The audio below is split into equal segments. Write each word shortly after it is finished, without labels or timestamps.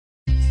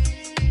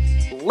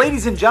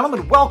Ladies and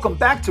gentlemen, welcome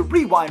back to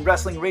Wre-Wind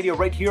Wrestling Radio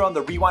right here on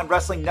the Wre-Wind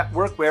Wrestling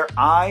Network, where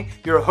I,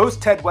 your host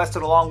Ted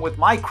Weston, along with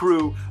my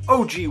crew,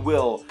 OG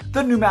Will,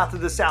 the New Mouth of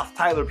the South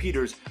Tyler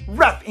Peters,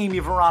 Ref Amy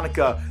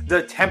Veronica,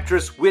 the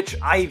Temptress Witch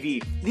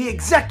Ivy, the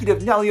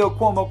Executive Nelio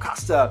Cuomo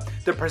Costa,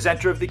 the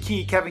presenter of The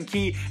Key Kevin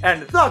Key,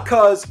 and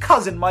the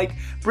Cousin Mike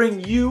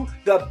bring you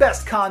the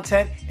best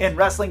content in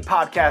wrestling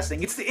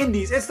podcasting. It's the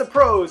indies, it's the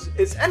pros,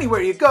 it's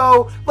anywhere you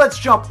go. Let's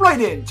jump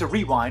right into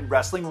Wre-Wind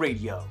Wrestling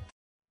Radio.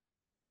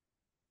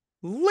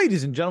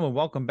 Ladies and gentlemen,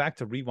 welcome back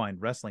to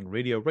Wre-Wind Wrestling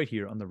Radio right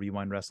here on the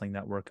Wre-Wind Wrestling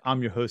Network.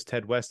 I'm your host,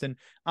 Ted Weston.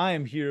 I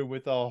am here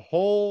with a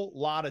whole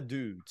lot of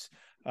dudes.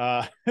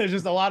 There's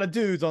just a lot of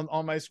dudes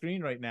on my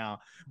screen right now.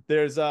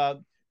 There's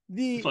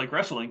It's like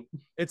wrestling.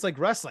 It's like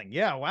wrestling.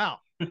 Yeah, wow.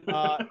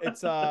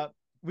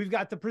 We've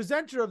got the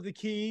presenter of The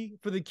Key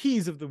for the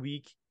keys of the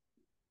week.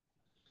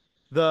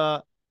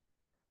 The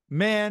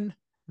man,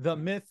 the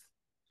myth,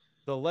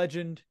 the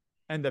legend,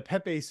 and the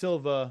Pepe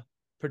Silva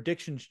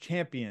predictions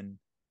champion.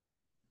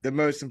 The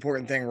most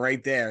important thing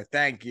right there.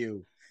 Thank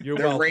you. You're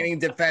the welcome. Reigning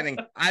defending.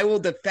 I will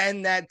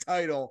defend that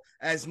title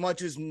as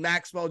much as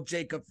Maxwell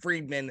Jacob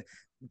Friedman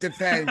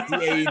defends the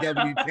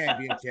AEW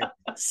championship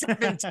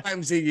 7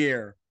 times a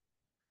year.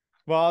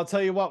 Well, I'll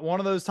tell you what, one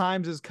of those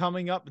times is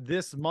coming up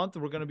this month.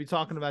 We're going to be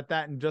talking about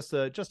that in just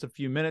a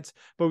few minutes.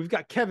 But we've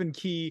got Kevin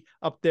Key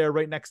up there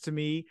right next to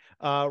me.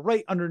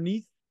 Right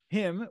underneath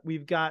him,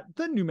 we've got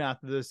the New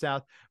Mouth of the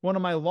South, one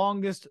of my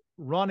longest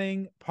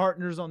running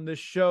partners on this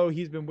show.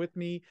 He's been with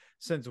me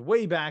since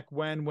way back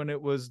when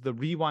it was the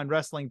Wre-Wind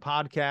Wrestling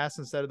podcast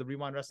instead of the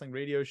Wre-Wind Wrestling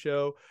Radio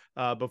show,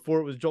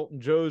 before it was Jolt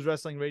and Joe's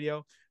Wrestling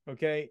Radio.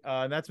 Okay,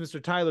 and that's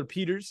Mr. Tyler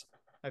Peters.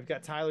 I've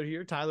got Tyler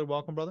here. Tyler,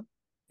 welcome, brother.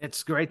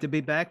 It's great to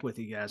be back with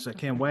you guys. I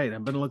can't wait.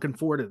 I've been looking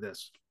forward to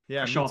this.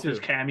 Yeah, Show off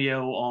his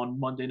cameo on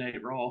Monday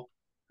Night Raw.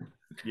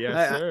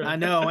 Yes, sir. I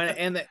know.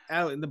 And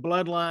the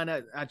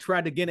bloodline, I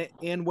tried to get it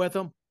in with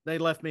them. They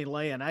left me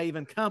laying. I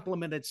even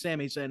complimented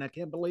Sammy, saying, I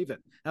can't believe it.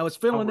 I was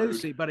feeling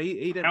oozy, but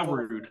he didn't. How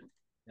rude.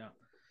 Yeah.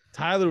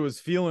 Tyler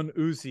was feeling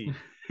oozy.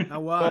 I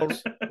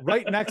was. So,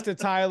 right next to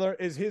Tyler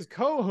is his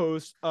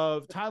co-host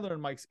of Tyler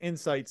and Mike's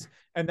Insights,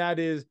 and that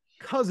is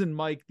Cousin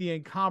Mike, the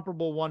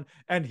incomparable one.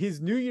 And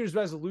his New Year's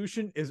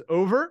resolution is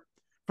over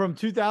from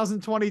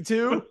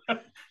 2022.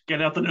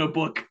 Get out the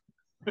notebook.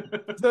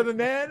 So the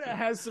man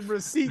has some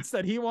receipts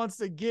that he wants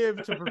to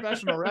give to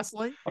professional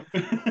wrestling.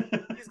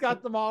 He's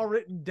got them all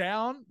written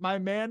down. My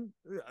man,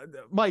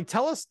 Mike,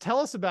 tell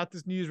us about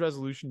this New Year's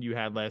resolution you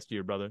had last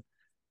year, brother.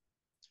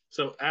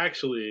 So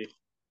actually,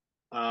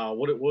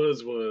 what it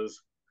was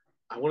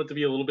I wanted to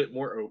be a little bit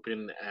more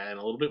open and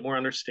a little bit more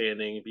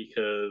understanding,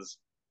 because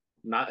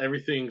not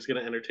everything's going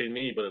to entertain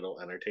me, but it'll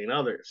entertain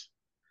others.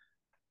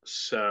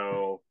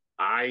 So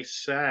I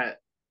sat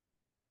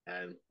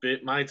and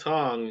bit my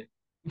tongue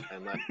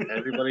and let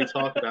everybody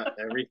talk about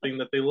everything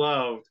that they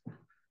loved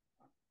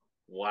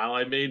while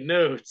I made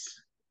notes.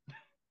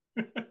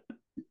 I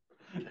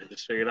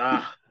just figured,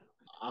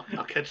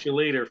 I'll catch you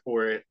later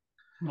for it.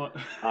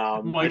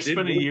 Mike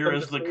spent a year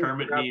as the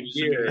Kermit meme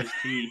singing his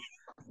tea.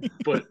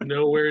 But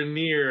nowhere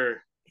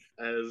near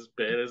as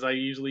bad as I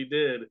usually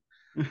did.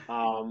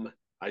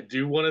 I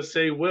do want to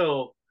say,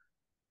 Will,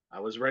 I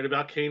was right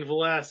about Cain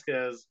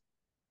Velasquez.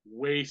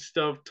 Waste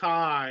of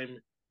time.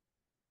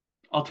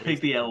 I'll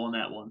take the L on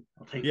that one.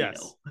 I'll take the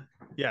L.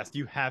 Yes,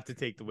 you have to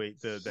take the Mike,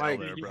 L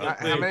there,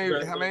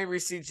 bro. how many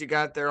receipts you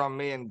got there on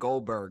me and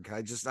Goldberg?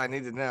 I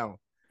need to know.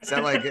 Is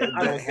that like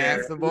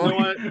half the ball? You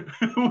know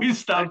what? We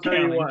stopped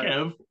counting,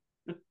 Kev.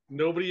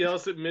 Nobody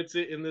else admits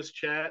it in this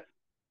chat,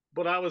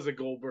 but I was a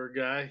Goldberg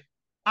guy.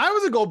 I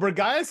was a Goldberg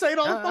guy. I say it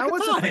all the fucking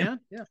time. A fan.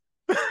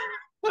 Yeah.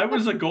 I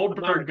was a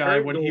Goldberg guy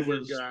when he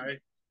was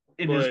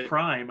in his but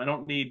prime. I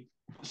don't need.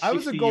 I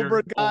was a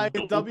Goldberg guy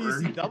in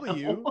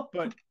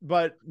WCW,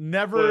 but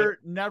never.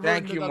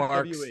 Thank you,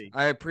 Mark. WWE.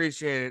 I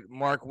appreciate it,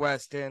 Mark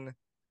Weston,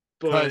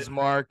 Cuz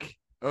Mark,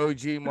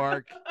 OG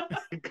Mark,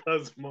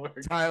 Cuz Mark,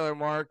 Tyler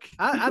Mark.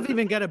 I've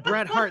even got a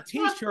Bret Hart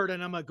T-shirt,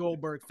 and I'm a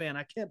Goldberg fan.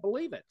 I can't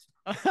believe it.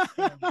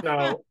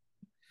 No,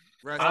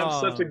 I'm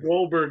such a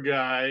Goldberg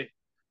guy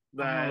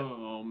that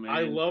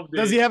I loved it.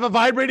 Does he have a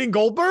vibrating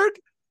Goldberg?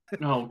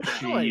 Oh,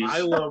 jeez.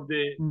 I loved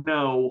it.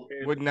 No.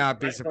 Would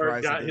not be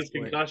surprised. Got his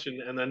concussion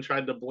and then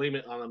tried to blame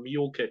it on a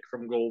mule kick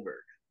from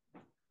Goldberg.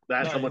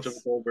 That's how much of a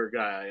Goldberg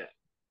guy I am.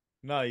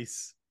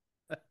 Nice.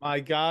 My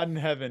God in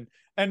heaven.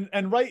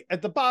 And right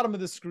at the bottom of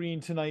the screen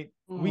tonight,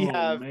 we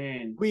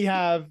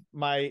have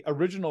my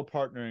original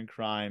partner in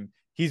crime.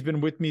 He's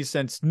been with me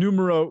since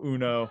numero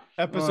uno,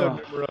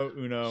 numero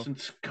uno.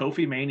 Since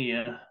Kofi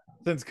Mania.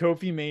 Since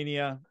Kofi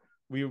Mania.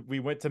 We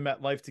went to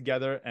MetLife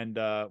together and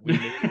we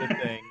made it a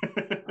thing.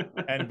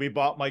 And we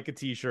bought Mike a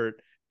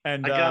T-shirt.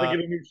 And I gotta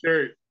get a new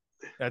shirt.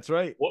 That's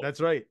right.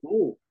 That's right.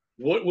 Ooh,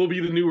 what will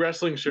be the new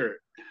wrestling shirt?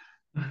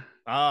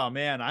 Oh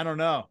man, I don't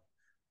know.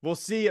 We'll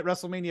see at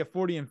WrestleMania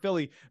 40 in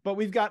Philly. But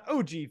we've got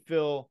OG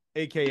Phil,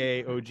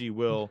 aka OG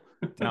Will,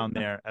 down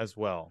there as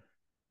well.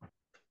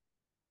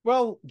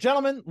 Well,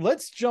 gentlemen,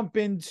 let's jump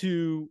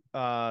into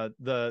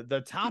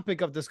the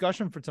topic of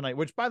discussion for tonight,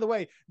 which, by the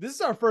way, this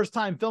is our first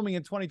time filming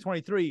in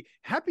 2023.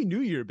 Happy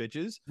New Year,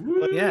 bitches.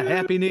 Yeah,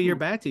 Happy New Year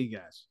back to you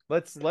guys.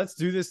 Let's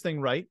do this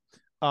thing right.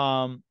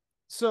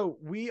 So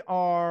we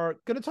are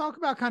going to talk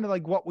about kind of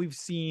like what we've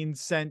seen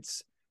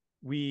since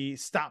we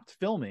stopped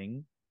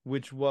filming,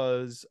 which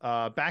was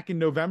back in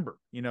November.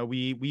 You know,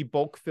 we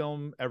bulk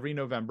film every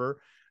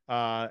November.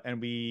 And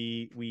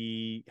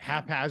we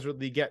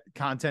haphazardly get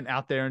content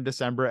out there in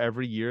December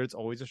every year. It's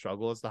always a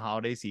struggle. It's the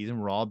holiday season.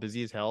 We're all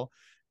busy as hell.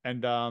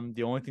 And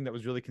the only thing that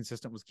was really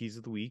consistent was Keys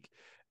of the Week.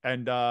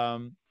 And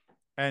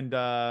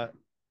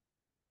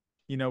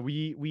you know,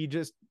 we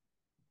just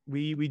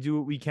we do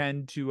what we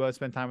can to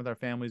spend time with our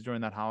families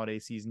during that holiday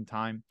season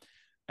time.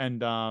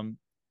 And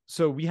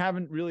so we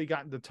haven't really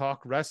gotten to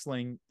talk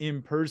wrestling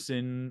in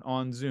person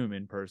on Zoom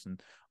in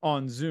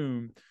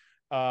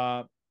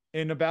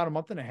about a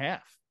month and a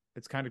half.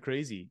 It's kind of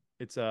crazy.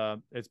 It's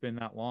been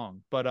that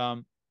long,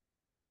 but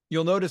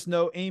you'll notice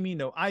no Amy,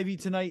 no Ivy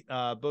tonight.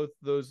 Both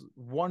those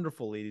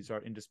wonderful ladies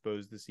are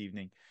indisposed this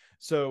evening,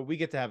 so we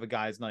get to have a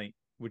guys' night,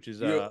 which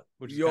is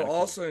you'll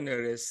also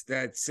notice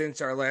that since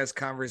our last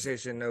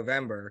conversation in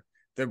November,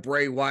 the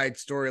Bray Wyatt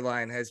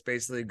storyline has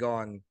basically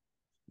gone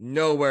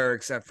nowhere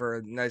except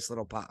for nice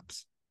little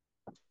pops.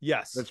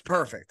 Yes, that's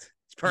perfect.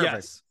 It's perfect.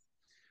 Yes.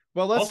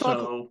 Well, let's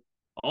talk.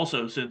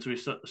 Also, since we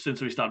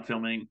stopped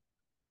filming,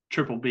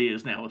 Triple B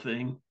is now a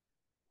thing.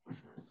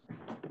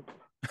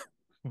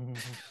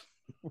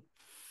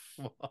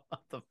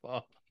 What the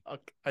fuck?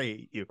 I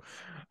hate you.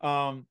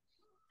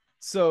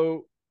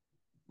 So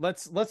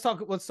let's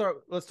talk. Let's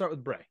start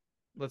with Bray.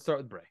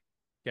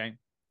 Okay.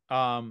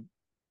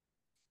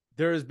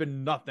 There has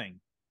been nothing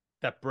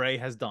that Bray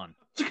has done.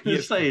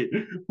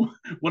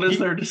 What is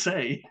there to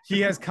say? He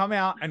has come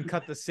out and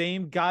cut the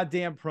same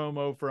goddamn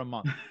promo for a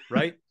month,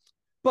 right?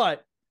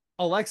 But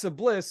Alexa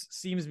Bliss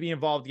seems to be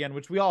involved again,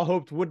 which we all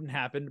hoped wouldn't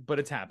happen, but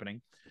it's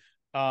happening.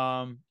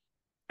 And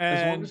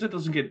as long as it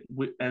doesn't get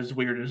as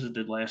weird as it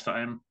did last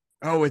time.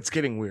 Oh, it's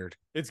getting weird.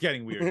 It's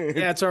getting weird.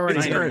 Yeah, it's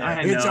already started.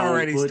 It's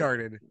already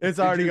started. It's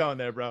already going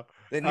there, bro.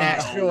 The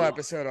Nashville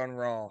episode on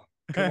Raw.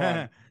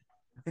 Come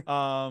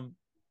on.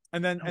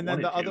 And then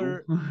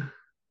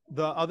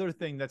the other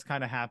thing that's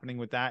kind of happening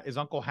with that is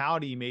Uncle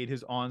Howdy made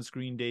his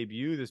on-screen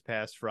debut this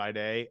past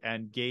Friday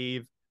and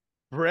gave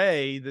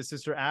Bray the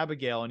Sister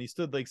Abigail, and he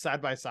stood like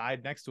side by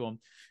side next to him.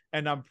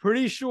 And I'm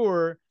pretty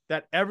sure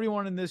that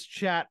everyone in this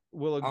chat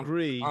will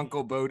agree,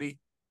 Uncle Bodie,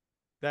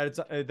 that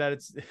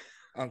it's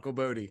Uncle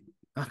Bodie.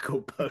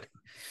 Uncle Bodie.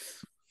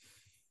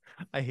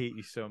 I hate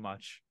you so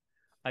much.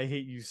 I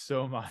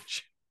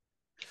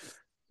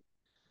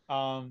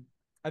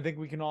think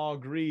we can all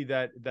agree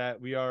that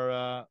we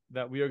are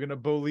going to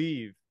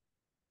believe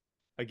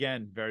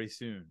again very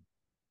soon.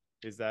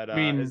 Is that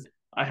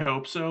I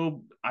hope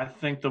so. I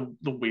think the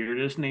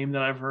weirdest name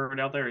that I've heard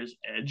out there is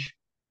Edge.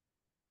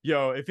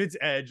 Yo, if it's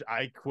Edge,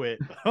 I quit.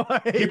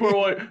 People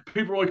are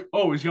like,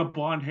 oh, he's got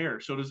blonde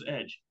hair. So does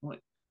Edge. I'm like,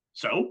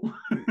 so?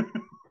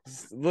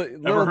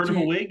 Ever heard of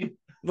a wig? A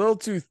little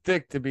too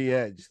thick to be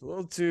Edge. A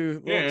little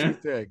too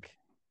thick.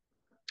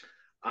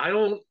 I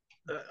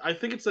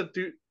think it's that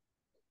dude.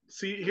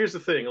 See, here's the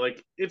thing.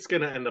 Like, it's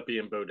going to end up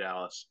being Bo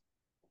Dallas.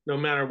 No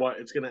matter what,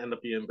 it's going to end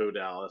up being Bo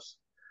Dallas.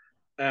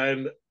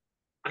 And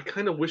I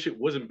kind of wish it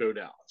wasn't Bo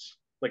Dallas.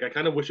 Like, I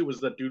kind of wish it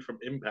was that dude from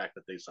Impact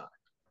that they signed.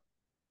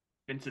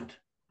 Vincent.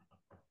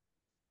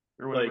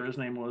 Or whatever his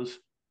name was.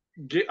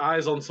 Get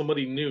eyes on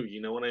somebody new,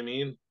 you know what I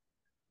mean?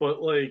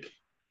 But, like,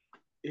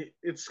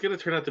 it's going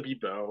to turn out to be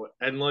Bo.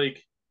 And,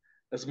 like,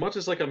 as much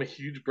as, like, I'm a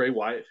huge Bray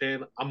Wyatt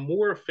fan, I'm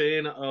more a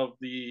fan of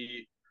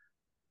the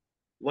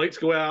lights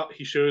go out,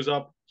 he shows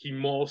up, he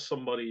mauls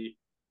somebody,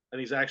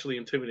 and he's actually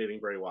intimidating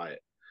Bray Wyatt.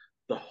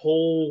 The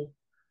whole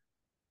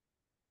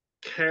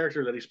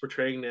character that he's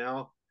portraying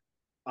now,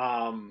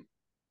 can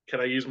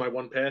I use my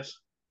one pass?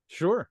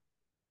 Sure.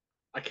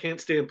 I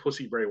can't stand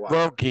pussy Bray Wyatt.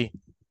 Loki.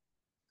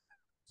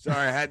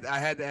 Sorry, I had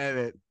to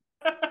edit.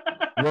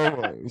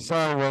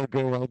 Sorry,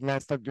 Roku. I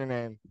messed up your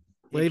name.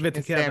 Leave it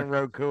to Kevin.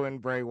 Roku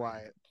and Bray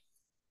Wyatt.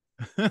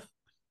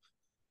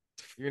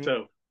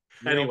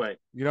 Anyway,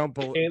 you don't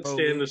can't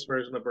stand this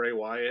version of Bray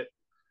Wyatt.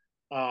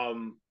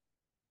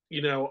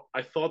 You know,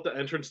 I thought the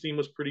entrance theme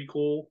was pretty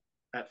cool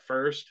at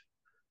first,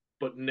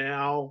 but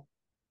now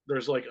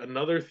there's like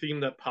another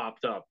theme that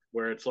popped up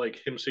where it's like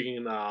him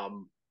singing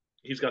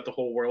He's Got the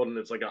Whole World, and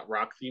it's like got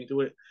rock theme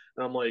to it.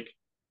 And I'm like,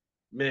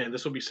 man,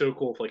 this would be so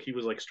cool if like he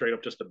was like straight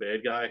up just a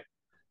bad guy.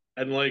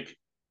 And like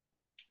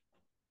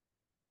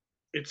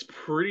it's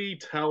pretty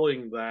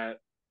telling that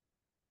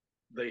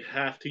they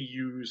have to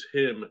use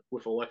him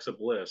with Alexa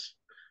Bliss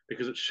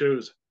because it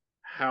shows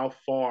how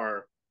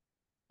far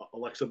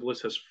Alexa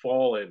Bliss has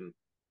fallen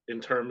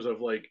in terms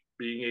of like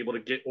being able to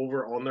get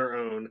over on their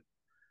own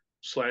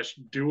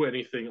 / do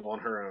anything on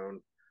her own,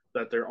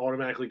 that they're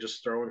automatically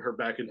just throwing her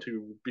back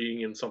into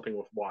being in something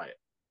with Wyatt.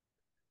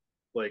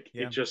 Like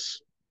it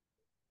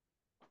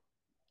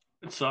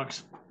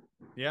sucks.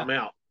 Yeah. I'm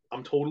out.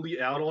 I'm totally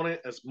out on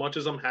it. As much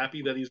as I'm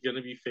happy that he's going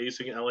to be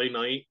facing LA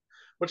Knight,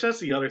 Which that's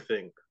the other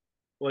thing.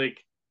 Like,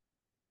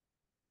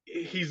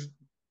 he's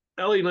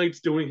LA Knight's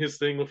doing his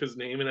thing with his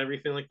name and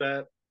everything like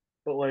that.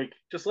 But like,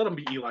 just let him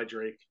be Eli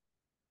Drake.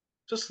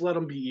 Just let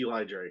him be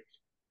Eli Drake.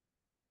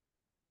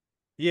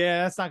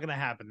 Yeah, that's not going to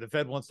happen. The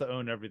Fed wants to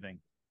own everything.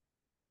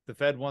 The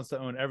Fed wants to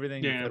own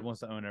everything. Yeah. The Fed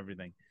wants to own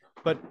everything.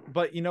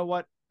 But you know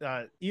what?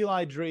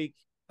 Eli Drake,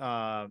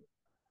 I've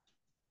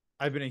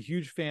been a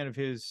huge fan of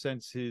his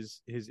since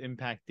his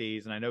Impact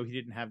days, and I know he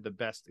didn't have the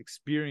best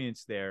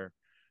experience there.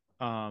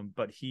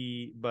 But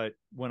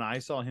when I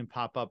saw him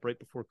pop up right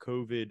before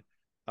COVID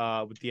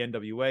with the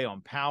NWA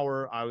on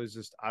Power, I was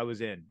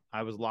in.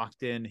 I was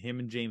locked in. Him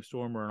and James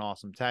Storm were an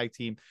awesome tag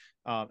team.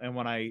 And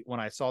when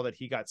I saw that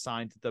he got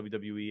signed to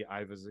WWE,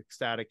 I was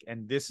ecstatic.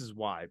 And this is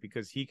why,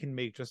 because he can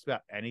make just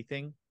about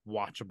anything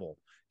watchable.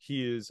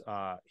 He's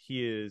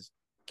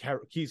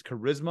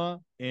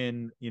charisma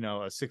in,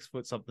 a 6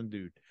 foot something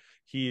dude.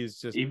 He is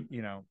just,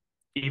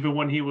 even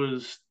when he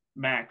was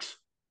Max.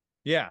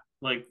 Yeah.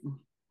 Like,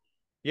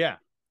 yeah,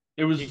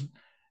 it was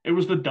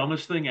the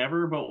dumbest thing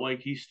ever, but like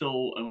he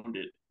still owned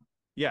it.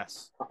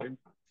 Yes.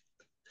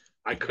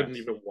 I couldn't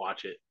even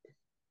watch it.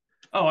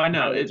 Oh, I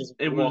know. I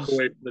It walk was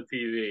away from the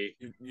TV.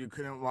 You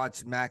couldn't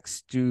watch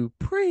Max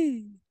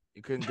Dupree.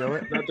 You couldn't do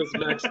it. Not just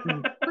Max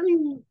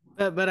Dupree.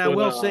 But I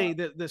will say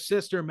that the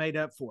sister made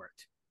up for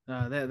it.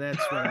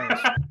 That's what I was.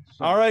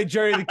 So. All right,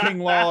 Jerry the King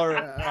Lawler.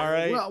 All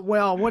right.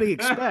 Well, what do you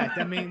expect?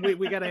 I mean,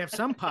 we got to have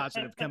some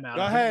positive come out.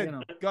 Go ahead.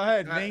 Go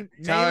ahead. Name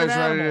Tyler's an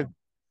ready animal.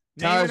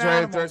 Tyler's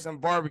ready to throw some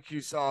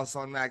barbecue sauce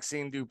on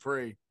Maxine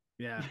Dupree.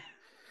 Yeah.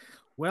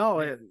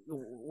 Well,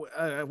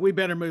 we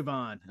better move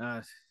on.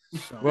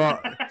 Is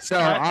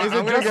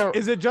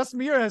it just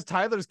me, or has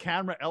Tyler's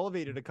camera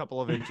elevated a couple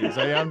of inches?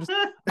 I'm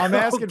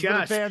asking for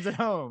the fans at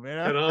home.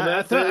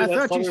 I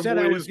thought you said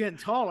I was getting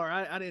taller.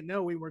 I didn't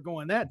know we were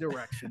going that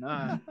direction.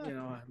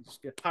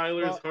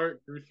 Tyler's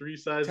heart grew 3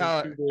 sizes.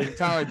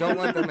 Tyler, don't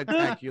let them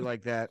attack you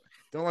like that.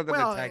 Don't let them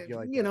attack you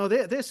like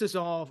that. This is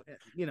all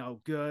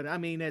good. I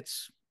mean,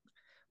 it's.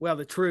 Well,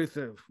 the truth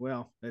of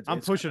I'm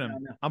pushing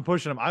him.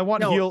 I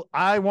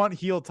want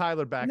heel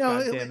Tyler back.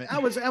 No, damn it. I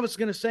was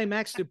going to say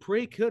Max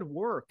Dupree could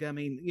work. I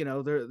mean,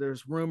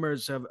 there's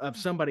rumors of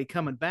somebody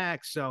coming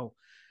back, so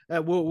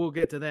we'll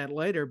get to that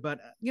later. But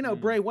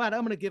Bray Wyatt,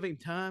 I'm going to give him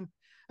time.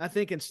 I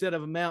think instead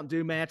of a Mountain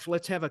Dew match,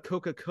 let's have a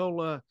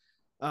Coca-Cola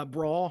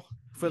brawl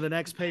for the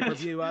next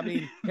pay-per-view. I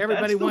mean,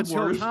 everybody wants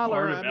heel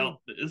Tyler.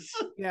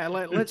 Yeah,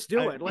 let's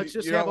do it. Let's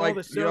just have all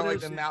the sodas. You don't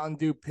like the Mountain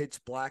Dew Pitch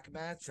Black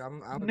match?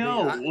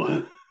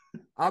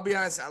 I'll be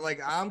honest.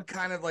 I'm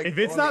kind of like, if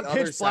it's not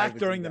pitch black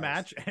during the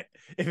match,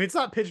 if it's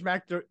not pitch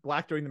black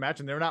during the match,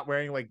 and they're not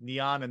wearing like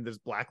neon and there's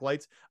black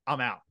lights,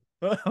 I'm out.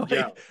 If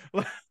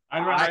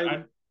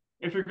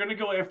you're gonna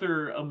go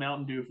after a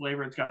Mountain Dew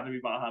flavor, it's got to be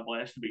Baja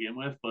Blast to begin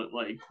with. But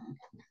like,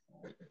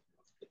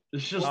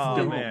 it's just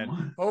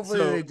man.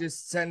 Hopefully they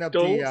just send up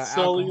don't the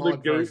sully the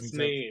ghost's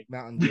name.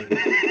 Mountain Dew.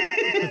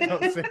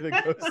 Don't say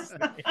the ghost's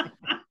name.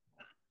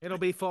 It'll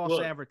be false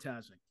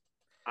advertising.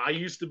 I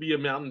used to be a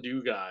Mountain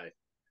Dew guy,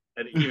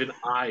 and even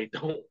I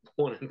don't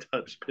want to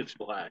touch Pitch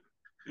Black.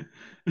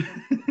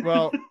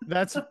 Well,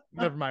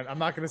 never mind. I'm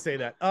not going to say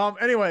that.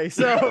 Anyway,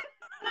 so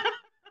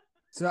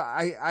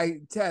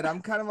Ted,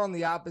 I'm kind of on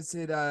the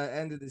opposite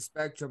end of the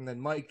spectrum than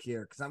Mike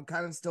here, because I'm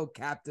kind of still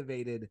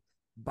captivated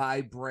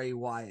by Bray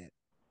Wyatt.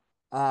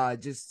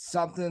 Just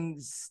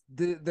something,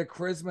 the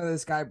charisma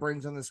this guy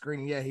brings on the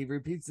screen. Yeah, he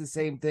repeats the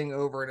same thing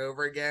over and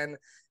over again,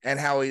 and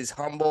how he's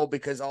humble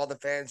because all the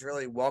fans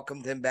really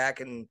welcomed him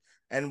back and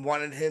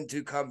wanted him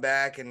to come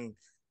back. And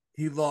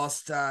he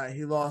lost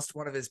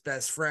one of his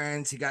best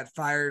friends. He got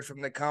fired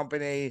from the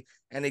company,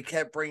 and he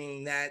kept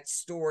bringing that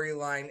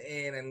storyline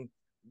in, and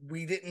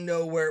we didn't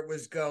know where it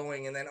was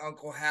going. And then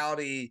Uncle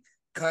Howdy,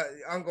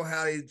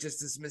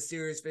 just this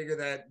mysterious figure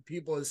that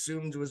people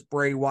assumed was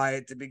Bray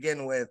Wyatt to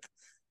begin with.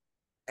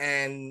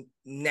 And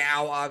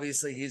now,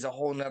 obviously, he's a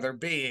whole nother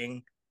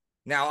being.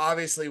 Now,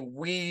 obviously,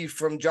 we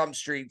from Jump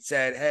Street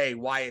said, hey,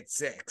 Wyatt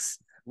 6.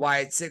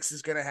 Wyatt 6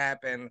 is going to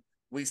happen.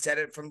 We said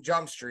it from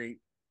Jump Street.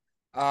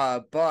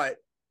 But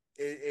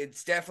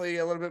it's definitely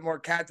a little bit more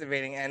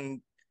captivating. And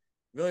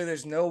really,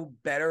 there's no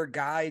better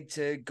guy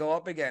to go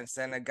up against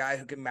than a guy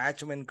who can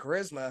match him in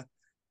charisma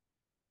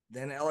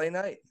than LA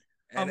Knight.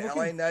 And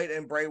LA Knight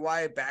and Bray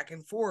Wyatt back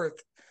and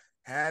forth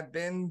have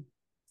been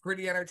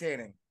pretty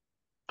entertaining.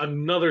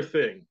 Another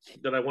thing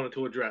that I wanted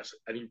to address,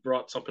 and you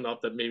brought something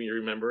up that made me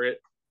remember it.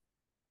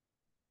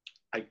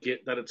 I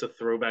get that it's a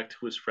throwback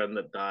to his friend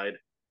that died,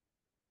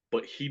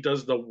 but he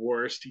does the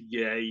worst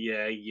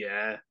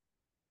that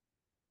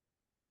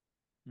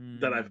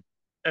I've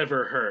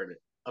ever heard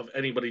of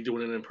anybody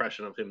doing an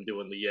impression of him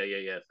doing the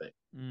yeah thing.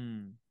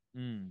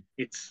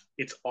 It's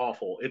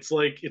awful. It's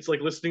like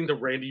listening to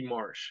Randy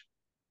Marsh.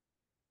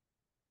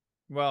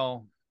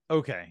 Well,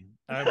 okay.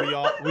 We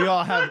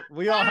all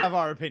have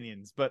our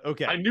opinions, but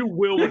okay. I knew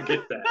Will would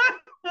get that.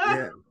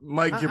 Yeah,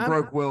 Mike, you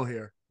broke Will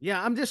here.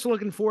 Yeah, I'm just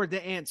looking forward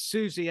to Aunt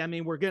Susie. I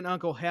mean, we're getting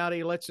Uncle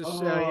Howdy. Let's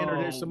just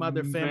introduce some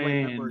other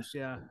family members.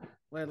 Yeah,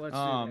 let's.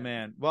 Oh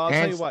man. Well, I'll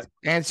tell you what.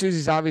 Aunt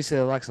Susie's obviously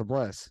Alexa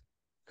Bliss.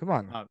 Come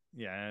on.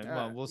 Yeah,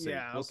 well, we'll see.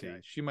 yeah, We'll okay.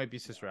 see. She might be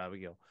Sister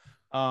Abigail.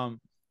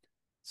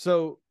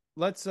 So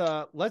let's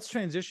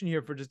transition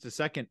here for just a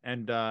second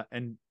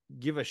and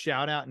give a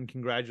shout out and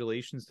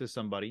congratulations to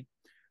somebody.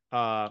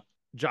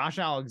 Josh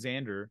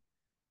Alexander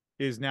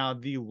is now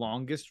the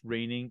longest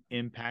reigning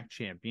Impact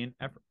champion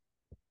ever.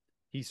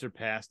 He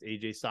surpassed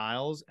AJ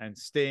Styles and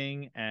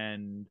Sting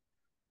and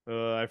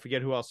I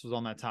forget who else was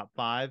on that top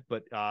 5,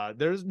 but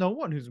there's no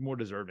one who's more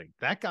deserving.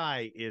 That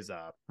guy is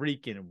a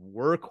freaking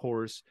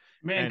workhorse.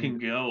 Man can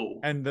go.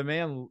 And the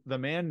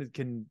man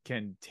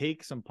can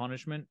take some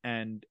punishment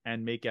and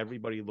make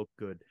everybody look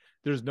good.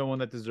 There's no one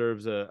that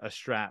deserves a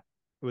strap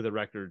with a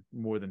record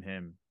more than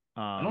him.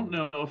 I don't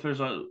know if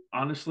there's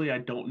honestly, I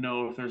don't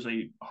know if there's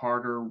a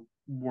harder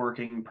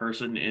working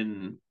person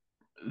in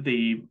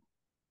the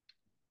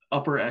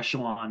upper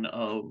echelon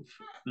of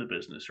the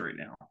business right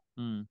now.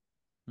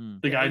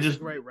 The guy he's just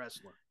a great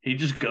wrestler. He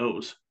just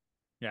goes.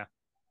 Yeah.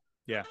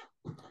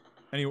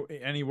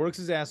 And he works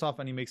his ass off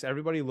and he makes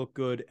everybody look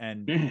good.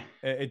 And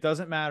it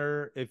doesn't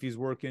matter if he's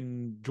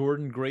working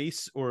Jordan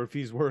Grace or if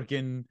he's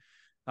working,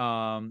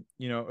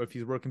 if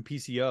he's working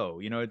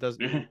PCO, it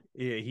doesn't,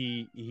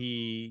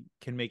 he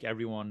can make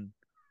everyone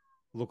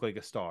look like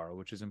a star,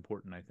 which is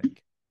important, I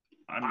think.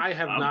 I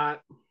have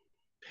not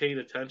paid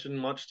attention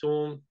much to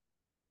him.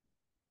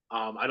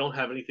 I don't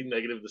have anything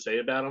negative to say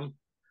about him.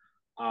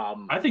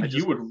 I think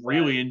you would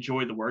really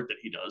enjoy the work that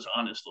he does,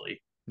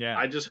 honestly. Yeah.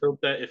 I just hope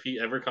that if he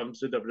ever comes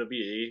to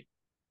WWE,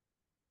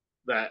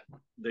 that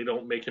they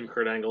don't make him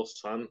Kurt Angle's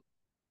son.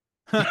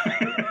 That's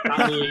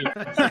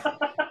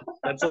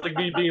like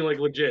me being like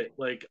legit.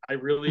 Like I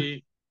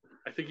think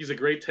he's a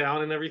great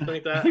talent and everything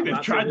like that. I think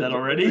they've tried that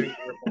already.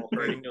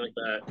 Or anything like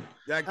that.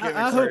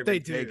 I hope they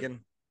do. Taken.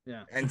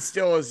 Yeah. And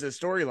still is the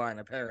storyline,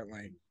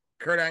 apparently.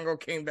 Kurt Angle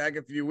came back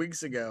a few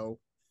weeks ago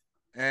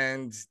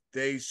and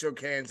they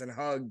shook hands and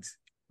hugged.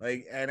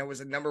 And it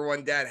was a number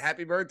one dad.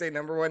 Happy birthday,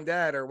 number one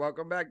dad, or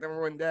welcome back, number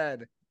one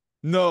dad.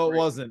 No, it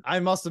wasn't. I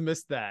must have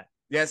missed that.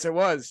 Yes, it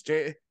was.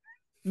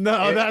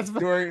 That's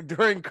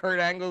during Kurt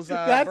Angle's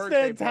that's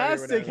birthday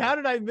fantastic. How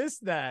did I miss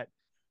that?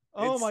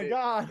 Oh my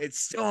god.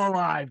 It's still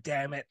alive,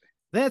 damn it.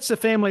 That's the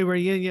family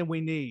reunion we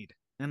need,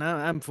 and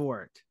I'm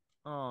for it.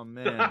 Oh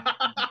man.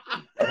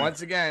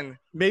 Once again,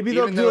 maybe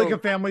they'll do like a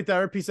family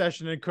therapy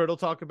session and Kurt will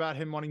talk about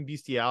him wanting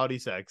bestiality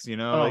sex,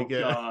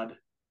 God.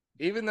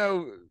 Even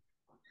though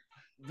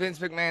Vince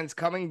McMahon's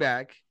coming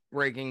back,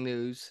 breaking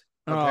news.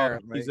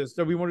 Apparently. Jesus.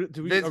 So Vince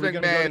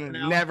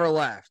McMahon never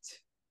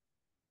left.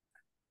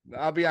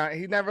 I'll be honest,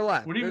 he never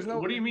left. What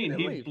do you mean?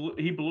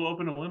 He blew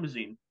up in a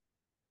limousine.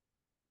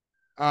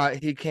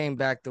 He came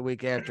back the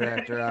week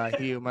after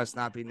he who must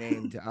not be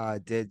named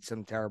did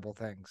some terrible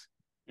things.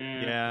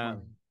 Yeah.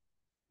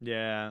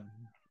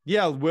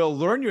 Will,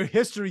 learn your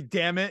history,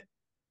 damn it.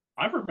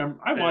 I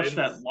remember I watched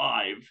that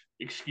live.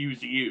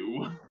 Excuse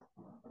you.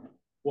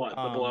 What,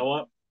 the blow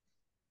up?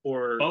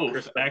 Or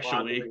both,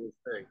 actually.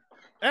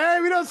 Hey,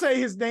 we don't say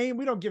his name.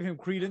 We don't give him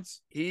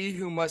credence. He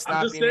who must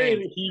not be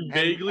named. He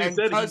vaguely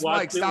said he watched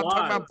Mike, stop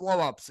talking about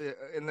blow-ups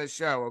in the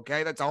show,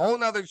 okay? That's a whole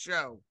nother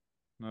show.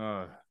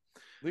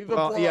 Leave the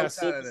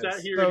blow-ups out of this.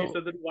 Sat here and he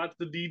said that he watched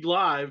the deed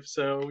live,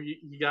 so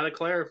you got to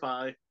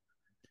clarify.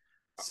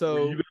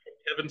 So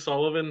Kevin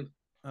Sullivan.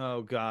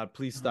 Oh God,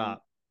 please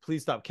stop.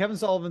 Please stop. Kevin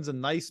Sullivan's a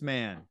nice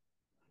man.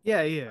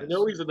 Yeah, he is. I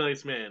know he's a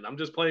nice man. I'm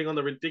just playing on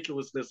the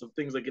ridiculousness of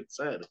things that get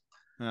said.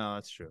 No,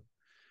 that's true.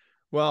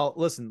 Well,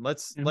 listen,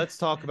 let's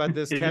talk about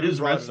this. Kevin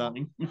brought it up.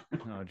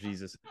 Oh,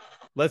 Jesus.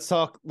 Let's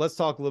talk a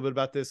little bit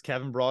about this.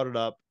 Kevin brought it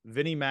up.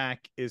 Vinnie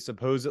Mac is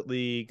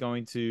supposedly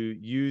going to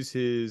use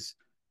his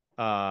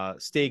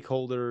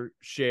stakeholder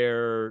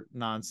share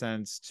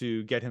nonsense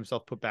to get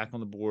himself put back on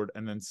the board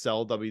and then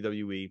sell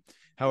WWE.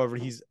 However,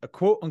 he's a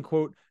quote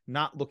unquote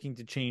not looking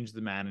to change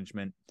the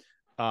management.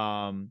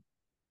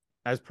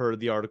 As per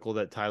the article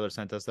that Tyler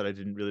sent us that I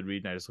didn't really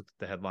read and I just looked at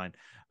the headline.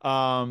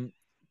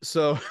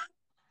 So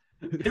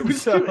it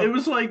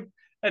was like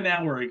an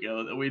hour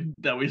ago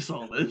that we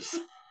saw this.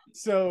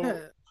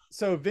 So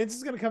Vince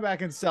is going to come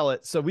back and sell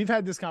it. So we've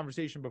had this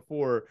conversation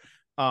before.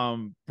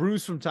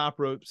 Bruce from Top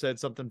Rope said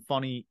something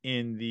funny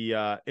in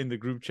the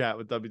group chat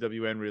with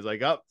WWN where he's like,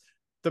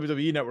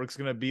 WWE Network's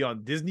going to be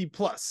on Disney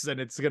Plus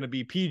and it's going to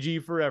be PG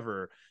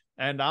forever.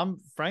 And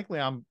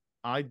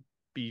I'd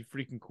be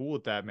freaking cool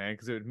with that, man,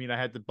 because it would mean I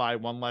had to buy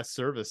one less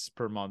service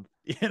per month.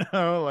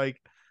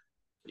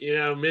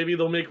 Maybe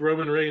they'll make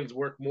Roman Reigns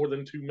work more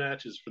than 2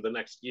 matches for the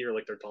next year,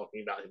 like they're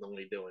talking about him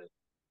only doing.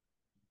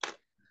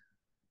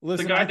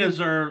 Listen,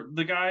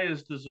 the guy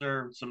has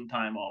deserved some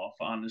time off,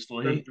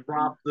 honestly. Then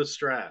drop the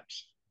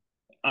straps.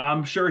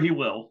 I'm sure he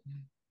will.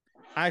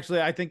 Actually,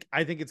 I think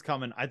it's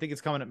coming. I think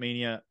it's coming at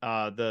Mania.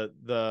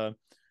 The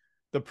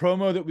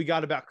promo that we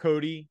got about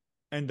Cody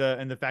and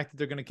the fact that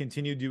they're going to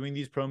continue doing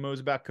these promos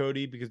about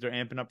Cody because they're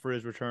amping up for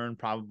his return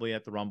probably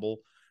at the Rumble.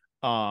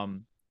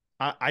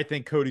 I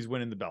think Cody's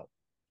winning the belt.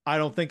 I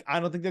don't think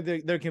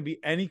that there can be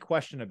any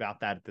question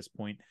about that at this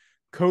point.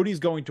 Cody's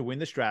going to win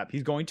the strap.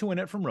 He's going to win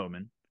it from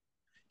Roman.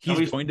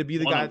 He's going to be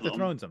the guy that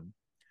thrones him.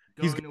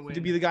 He's going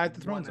to be the guy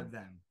that thrones him.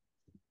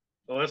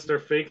 Unless they're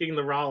faking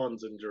the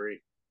Rollins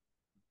injury.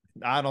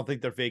 I don't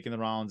think they're faking the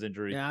Rollins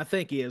injury. Yeah, I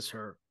think he is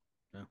hurt.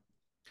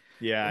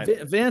 Yeah.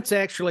 Vince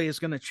actually is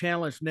going to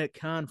challenge Nick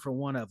Khan for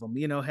one of them.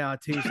 You know how I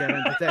tease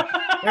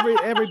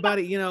that.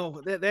 Everybody, you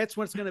know, that's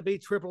what's going to be.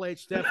 Triple H,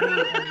 Stephanie,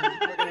 and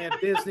we're going to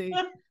have Disney.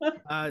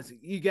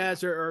 You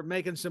guys are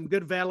making some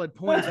good, valid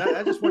points.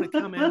 I just want to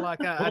come in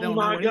like I don't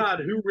know. Oh my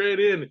God, who ran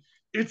in?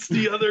 It's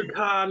the other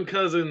Khan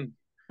cousin.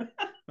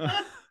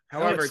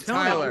 However,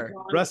 Tyler,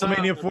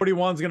 WrestleMania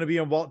 41 is going to be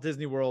in Walt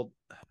Disney World.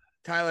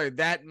 Tyler,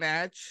 that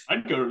match.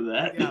 I'd go to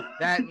that. Yeah,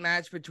 that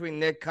match between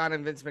Nick Khan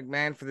and Vince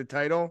McMahon for the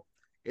title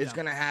is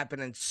going to happen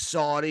in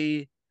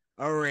Saudi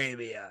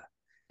Arabia.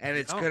 And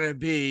it's going to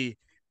be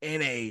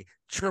in a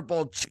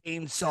triple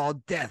chainsaw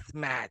death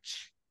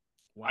match.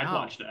 Wow. I'd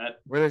watch that.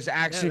 Where there's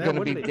actually going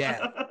to be be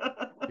death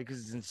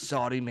because it's in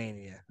Saudi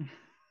Mania.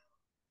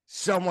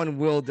 Someone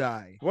will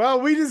die.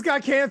 Well, we just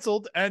got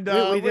canceled, and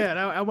we did.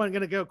 I wasn't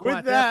going to go quite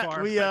with that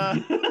far. we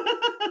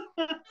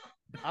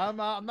I'm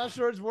not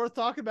sure it's worth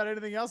talking about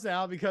anything else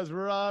now because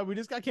we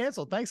just got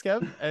canceled. Thanks,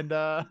 Kev. And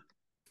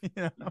you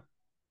know.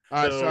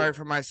 Sorry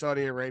for my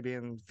Saudi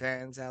Arabian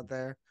fans out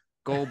there.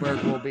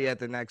 Goldberg will be at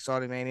the next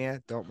Saudi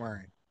Mania. Don't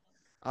worry.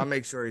 I'll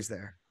make sure he's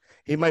there.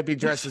 He might be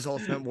dressed as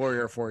Ultimate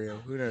Warrior for you.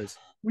 Who knows?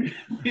 We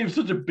have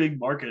such a big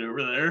market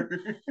over there.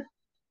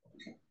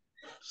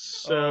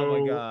 So,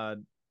 oh my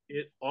God.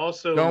 It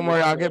also don't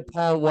worry. I'll get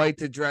Paul White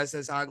to dress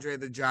as Andre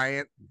the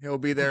Giant. He'll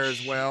be there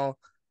as well.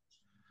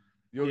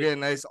 You'll get a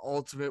nice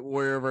Ultimate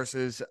Warrior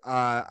versus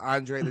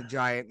Andre the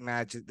Giant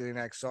match at the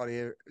next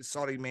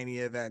Saudi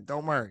Mania event.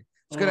 Don't worry.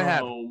 It's going to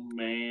happen. Oh,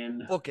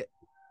 man. Book it.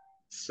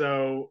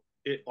 So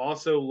it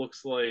also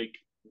looks like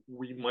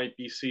we might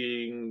be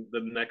seeing the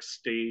next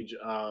stage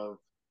of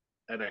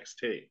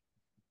NXT.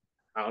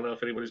 I don't know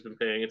if anybody's been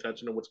paying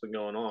attention to what's been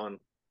going on,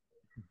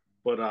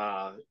 but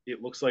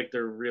it looks like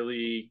they're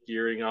really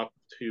gearing up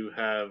to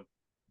have.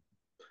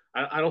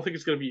 I don't think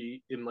it's going to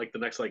be in like the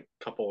next like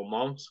couple of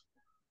months,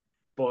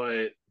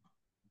 but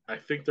I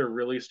think they're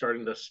really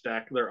starting to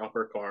stack their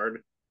upper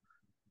card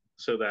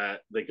so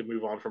that they can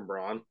move on from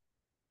Braun.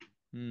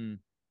 I'm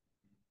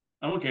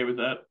okay with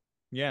that.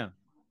 Yeah.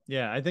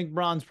 I think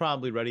Braun's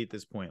probably ready at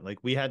this point. Like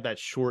we had that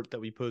short that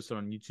we posted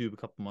on YouTube a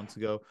couple months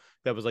ago.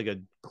 That was like a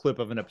clip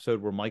of an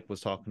episode where Mike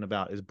was talking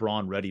about, is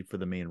Braun ready for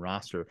the main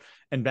roster?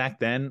 And back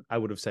then I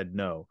would have said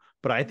no,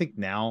 but I think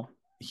now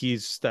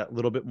he's that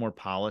little bit more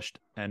polished,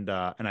 and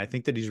I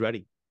think that he's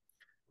ready.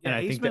 Yeah,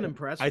 and he's been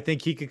impressive. I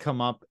think he could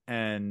come up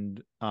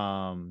and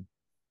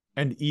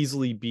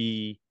easily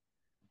be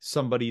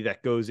somebody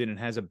that goes in and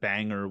has a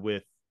banger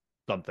with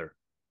Gunther.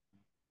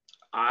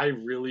 I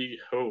really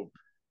hope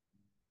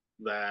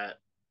that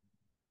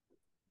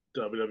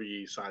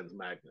WWE signs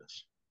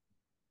Magnus.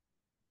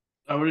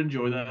 I would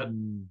enjoy that.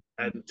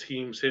 And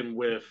teams him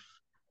with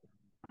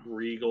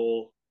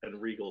Regal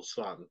and Regal's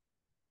son.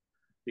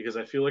 Because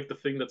I feel like the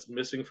thing that's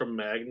missing from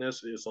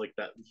Magnus is like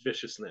that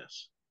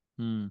viciousness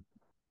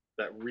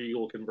that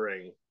Regal can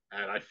bring.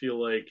 And I feel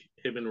like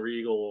him and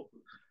Regal,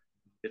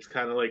 it's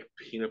kind of like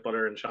peanut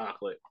butter and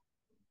chocolate.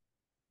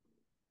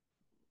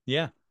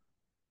 Yeah.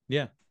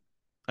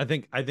 I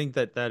think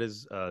that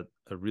is a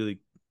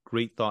really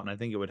great thought, and I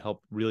think it would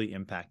help really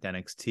impact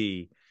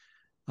NXT,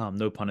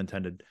 no pun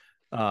intended,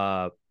 in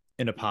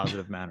a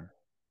positive manner.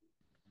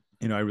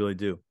 I really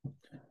do.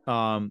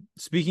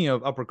 Speaking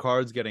of upper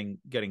cards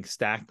getting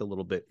stacked a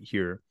little bit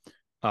here,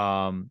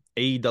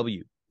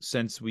 AEW,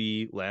 since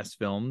we last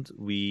filmed,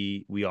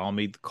 we all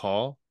made the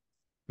call.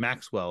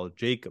 Maxwell,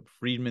 Jacob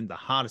Friedman, the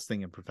hottest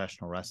thing in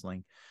professional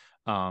wrestling,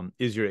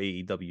 is your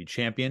AEW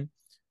champion.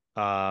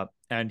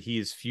 And he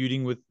is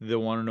feuding with the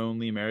one and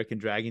only American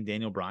Dragon,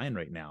 Daniel Bryan,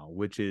 right now,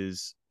 which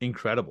is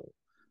incredible.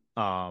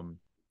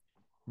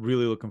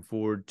 Really looking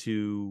forward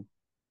to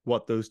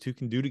what those two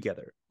can do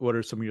together. What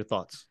are some of your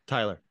thoughts,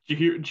 Tyler? Did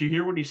you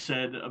hear what he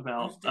said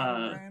about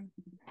on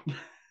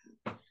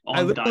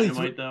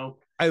Dynamite though?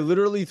 I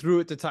literally threw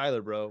it to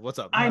Tyler, bro. What's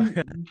up?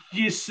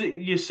 You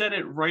said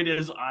it right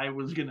as I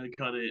was gonna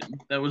cut it.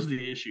 That was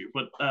the issue.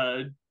 But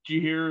did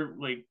you hear,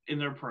 like, in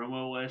their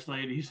promo last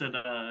night? He said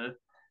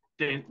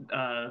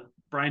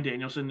Bryan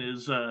Danielson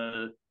is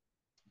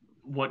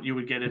what you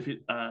would get if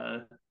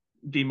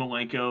Dean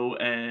Malenko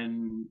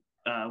and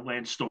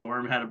Lance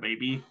Storm had a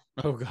baby.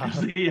 Oh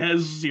God, he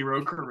has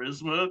zero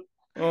charisma.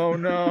 Oh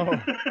no.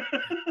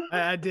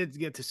 I did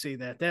get to see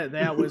that.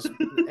 That was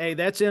hey,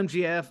 that's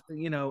MJF,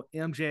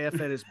 MJF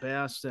at his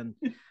best. And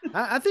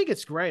I think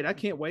it's great. I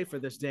can't wait for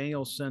this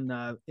Danielson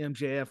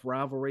MJF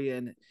rivalry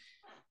and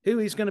who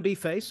he's going to be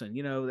facing.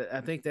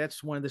 I think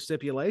that's one of the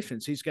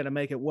stipulations. He's got to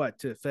make it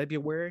to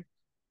February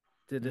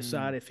to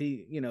decide if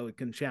he,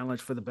 can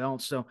challenge for the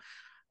belt. So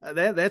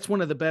that's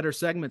one of the better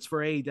segments for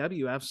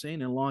AEW I've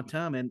seen in a long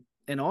time.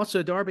 And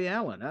also Darby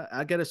Allin.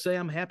 I got to say,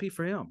 I'm happy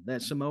for him.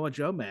 That Samoa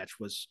Joe match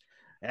was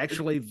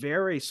actually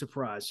very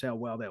surprised how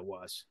well that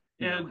was.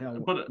 Yeah,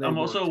 but I'm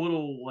also a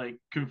little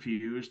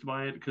confused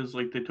by it because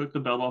they took the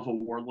belt off of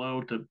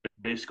Wardlow to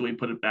basically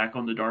put it back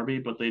on the Darby,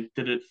 but they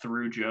did it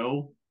through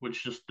Joe,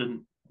 which just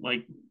didn't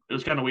it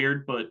was kind of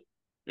weird, but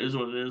it is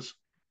what it is.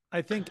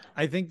 I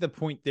think the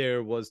point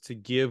there was to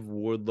give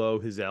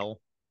Wardlow his L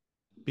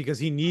because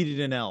he needed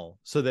an L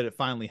so that it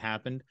finally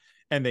happened,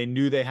 and they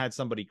knew they had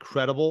somebody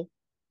credible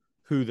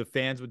who the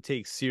fans would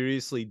take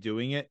seriously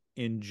doing it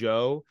in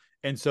Joe.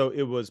 And so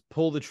it was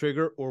pull the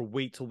trigger or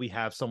wait till we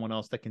have someone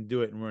else that can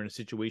do it, and we're in a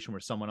situation where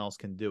someone else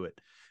can do it.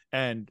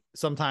 And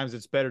sometimes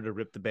it's better to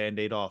rip the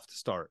Band-Aid off to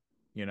start,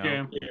 you know?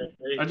 Yeah.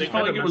 I they just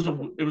felt like kinda messed up.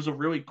 it was a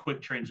really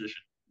quick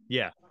transition.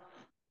 Yeah.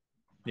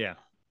 Yeah.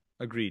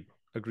 Agreed.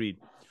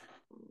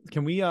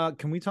 Can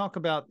we talk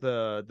about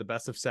the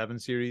best of 7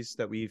 series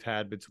that we've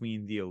had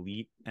between the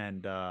Elite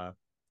and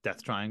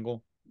Death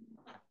Triangle?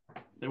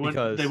 They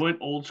went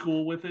old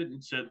school with it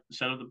and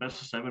set up the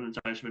best of 7. It's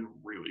actually been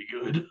really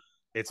good.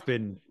 It's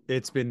been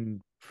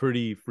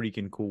pretty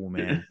freaking cool,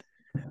 man.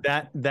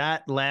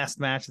 that last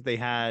match that they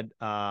had,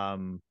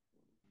 match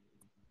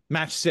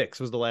 6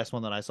 was the last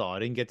one that I saw. I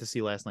didn't get to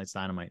see last night's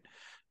Dynamite.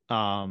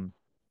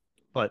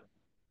 But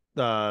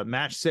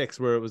match 6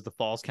 where it was the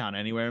Falls Count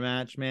Anywhere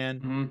match, man.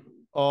 Mm-hmm.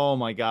 Oh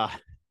my god.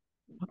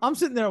 I'm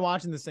sitting there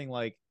watching this thing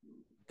like,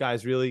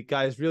 guys, really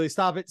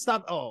stop it.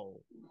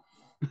 Oh.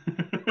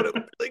 But it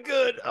was really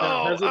good.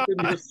 Oh,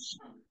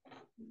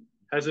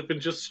 has it been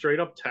just straight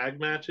up tag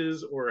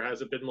matches, or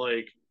has it been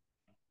like,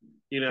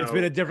 it's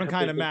been a different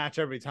kind of match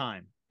every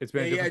time. It's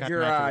been you had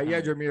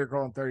your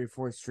Miracle on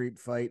 34th Street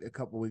fight a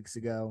couple weeks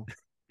ago.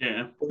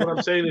 Yeah. But what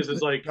I'm saying is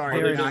like,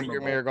 sorry, not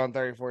your Miracle on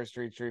 34th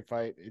Street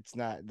fight. It's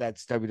not.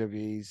 That's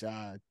WWE's.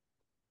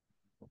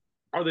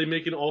 Are they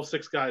making all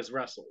 6 guys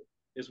wrestle?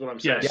 Is what I'm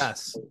saying.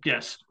 Yes.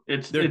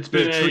 It's been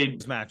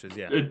trios matches.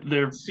 Yeah,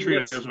 they're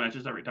trios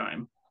matches every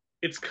time.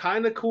 It's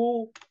kind of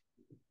cool.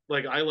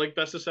 Like, I like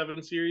best of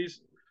 7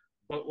 series,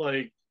 but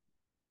like,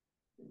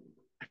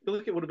 I feel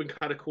like it would have been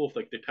kind of cool if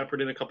like they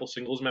peppered in a couple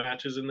singles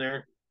matches in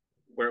there,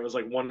 where it was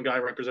like one guy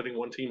representing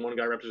one team, one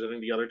guy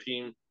representing the other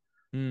team,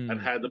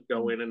 and had them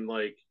go in and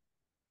like,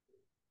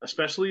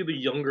 especially the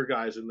younger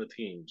guys in the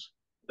teams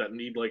that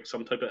need like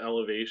some type of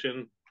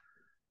elevation,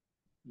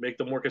 make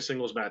them work a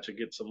singles match and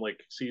get some like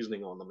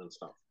seasoning on them and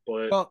stuff.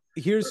 But well,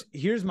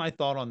 here's my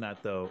thought on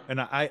that though,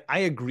 and I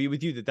agree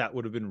with you that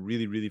would have been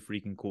really, really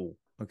freaking cool.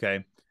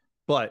 Okay,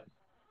 but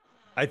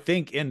I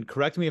think, and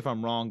correct me if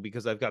I'm wrong,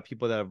 because I've got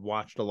people that have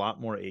watched a lot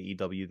more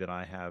AEW than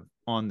I have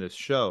on this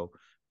show.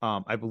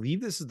 I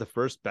believe this is the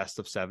first best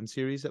of 7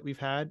 series that we've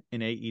had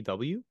in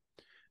AEW.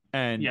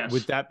 And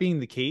with that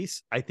being the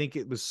case, I think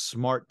it was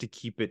smart to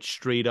keep it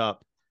straight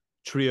up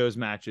trios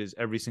matches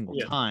every single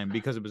time,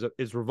 because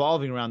it's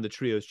revolving around the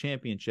trios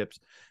championships.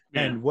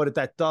 And what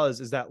that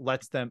does is that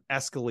lets them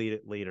escalate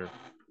it later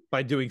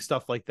by doing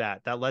stuff like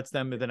that. That lets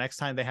them, the next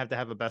time they have to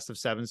have a best of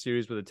 7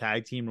 series with a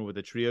tag team or with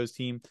a trios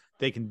team,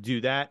 they can do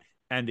that.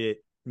 And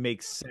it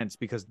makes sense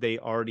because they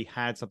already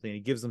had something. It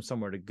gives them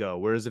somewhere to go.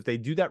 Whereas if they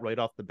do that right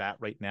off the bat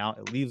right now,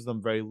 it leaves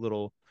them very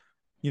little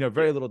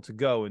to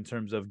go in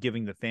terms of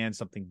giving the fans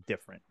something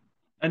different.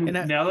 And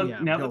now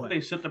that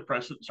they set the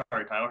precedent,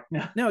 sorry, Tyler.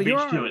 No,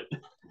 you're to it.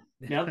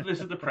 Now that they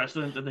set the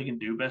precedent that they can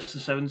do best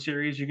of 7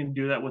 series, you can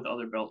do that with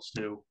other belts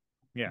too.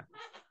 Yeah,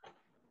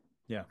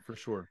 for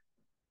sure.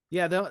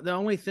 Yeah, the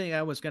only thing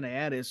I was going to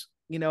add is,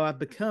 I've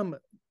become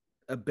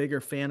a bigger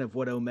fan of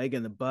what Omega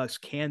and the Bucks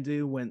can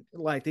do when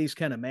like these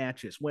kind of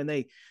matches, when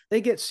they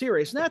get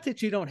serious. Not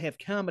that you don't have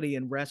comedy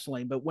in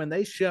wrestling, but when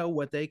they show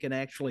what they can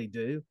actually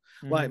do,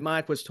 like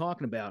Mike was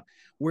talking about,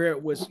 where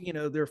it was,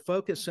 they're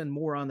focusing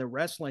more on the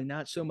wrestling,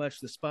 not so much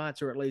the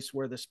spots, or at least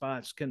where the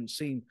spots can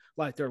seem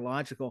like they're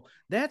logical.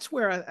 That's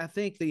where I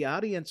think the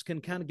audience can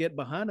kind of get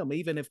behind them,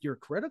 even if you're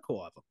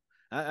critical of them.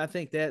 I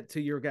think that, to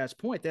your guys'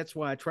 point, that's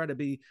why I try to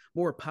be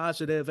more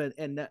positive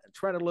and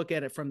try to look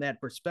at it from that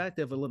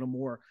perspective a little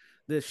more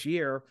this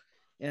year,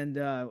 and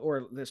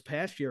or this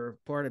past year,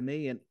 pardon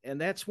me. And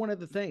that's one of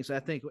the things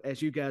I think,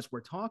 as you guys were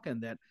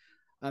talking, that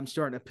I'm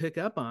starting to pick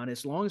up on.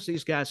 As long as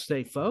these guys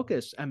stay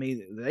focused, I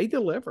mean, they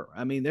deliver.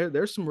 I mean,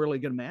 there's some really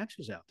good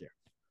matches out there.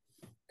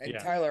 And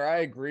Tyler, I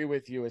agree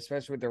with you,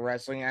 especially with the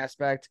wrestling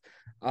aspect.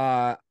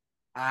 I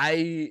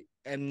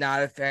am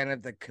not a fan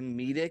of the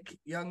comedic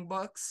Young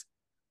Bucks.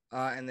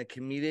 And the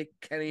comedic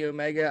Kenny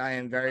Omega. I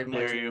am very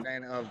much a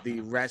fan of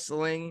the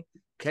wrestling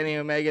Kenny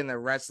Omega and the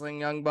wrestling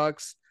Young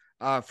Bucks.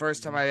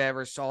 First time I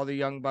ever saw the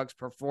Young Bucks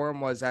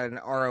perform was at an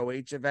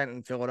ROH event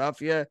in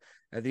Philadelphia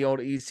at the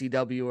old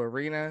ECW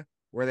arena,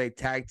 where they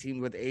tag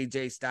teamed with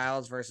AJ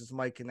Styles versus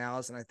Mike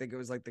Canales, and I think it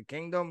was like the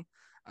Kingdom,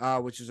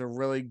 which is a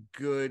really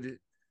good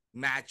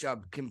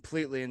matchup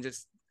completely. And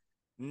just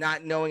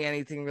not knowing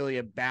anything really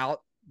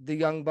about the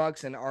Young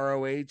Bucks and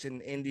ROH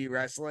and indie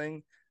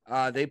wrestling,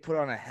 they put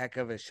on a heck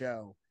of a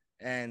show,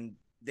 and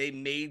they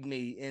made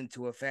me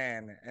into a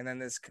fan. And then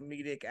this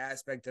comedic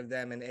aspect of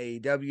them in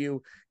AEW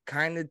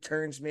kind of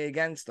turns me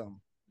against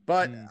them.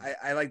 But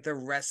I like the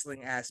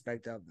wrestling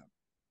aspect of them.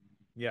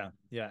 Yeah.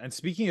 And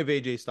speaking of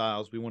AJ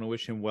Styles, we want to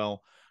wish him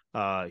well.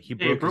 He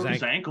broke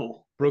his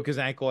ankle. Broke his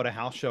ankle at a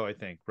house show, I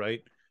think, right?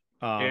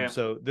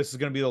 So this is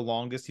going to be the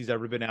longest he's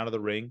ever been out of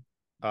the ring.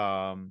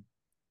 For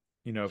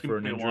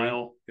an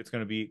injury. It's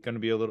going to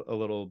be a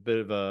little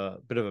bit of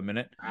a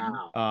minute.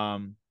 Wow.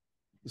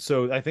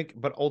 So I think,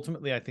 but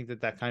ultimately, I think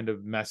that kind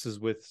of messes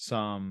with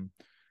some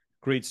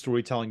great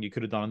storytelling you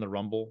could have done in the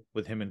Rumble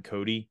with him and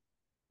Cody.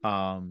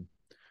 I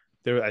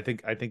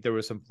think there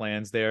were some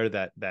plans there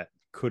that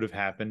could have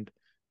happened.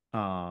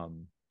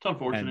 It's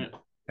unfortunate.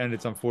 And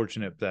it's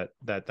unfortunate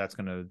that's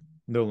going to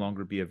no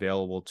longer be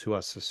available to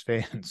us as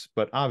fans,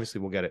 but obviously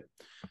we'll get it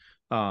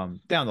down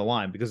the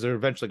line, because they're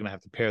eventually going to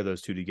have to pair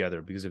those two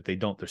together, because if they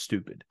don't, they're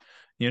stupid,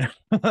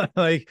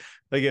 like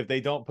if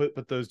they don't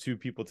put those two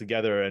people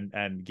together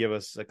and give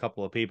us a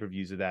couple of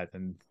pay-per-views of that,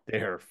 then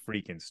they're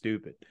freaking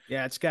stupid.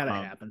 Yeah, it's got to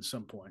happen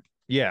some point.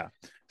 Yeah.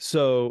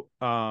 So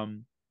while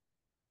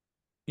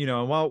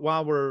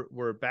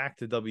we're back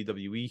to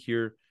WWE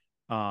here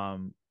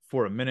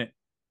for a minute,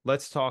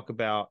 let's talk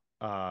about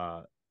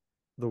the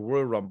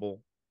Royal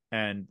Rumble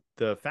and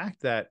the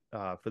fact that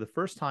for the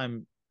first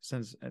time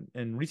since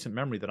in recent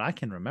memory that I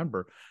can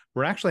remember,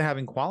 we're actually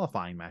having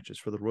qualifying matches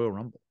for the Royal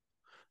Rumble,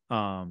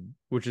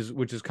 which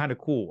is kind of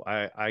cool.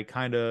 I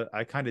kind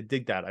of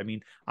dig that. I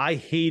mean, I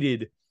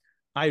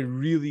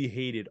really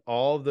hated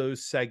all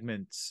those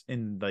segments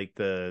in like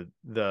the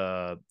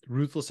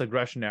Ruthless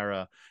Aggression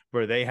era,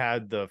 where they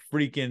had the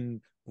freaking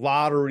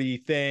lottery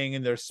thing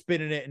and they're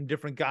spinning it and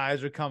different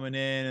guys are coming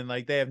in and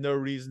like they have no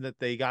reason that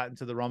they got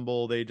into the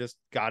Rumble. They just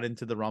got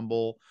into the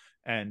Rumble,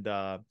 and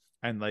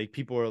like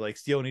people are like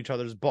stealing each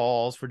other's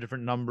balls for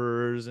different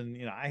numbers, and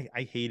I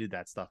hated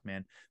that stuff,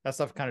 man. That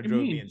stuff kind of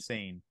drove me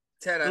insane.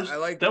 Ted, I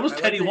like that was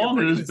Teddy Long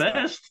at his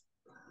best.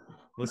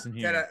 Listen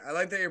here. Ted, I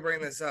like that you're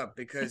bringing this up,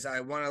 because I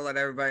want to let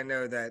everybody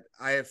know that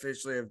I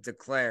officially have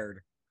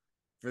declared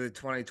for the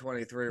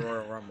 2023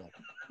 Royal Rumble.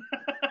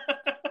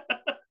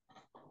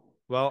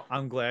 Well,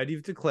 I'm glad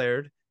you've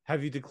declared.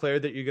 Have you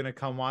declared that you're going to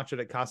come watch it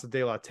at Casa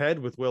de la Ted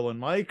with Will and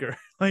Mike, or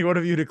like what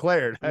have you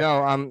declared?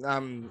 No,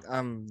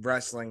 I'm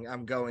wrestling.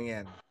 I'm going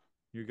in.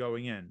 You're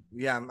going in.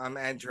 Yeah, I'm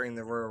entering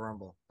the Royal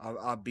Rumble.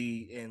 I'll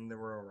be in the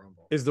Royal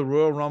Rumble. Is the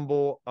Royal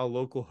Rumble a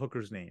local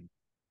hooker's name?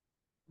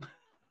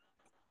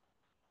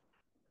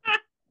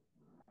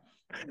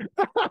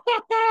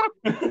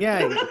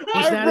 Yeah,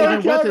 he's not even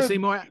with us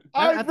anymore.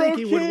 I think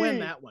he would win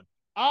that one.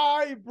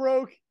 I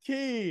broke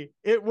key.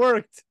 It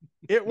worked.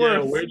 It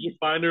worked. Yeah, where'd you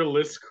find her?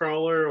 List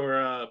crawler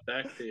or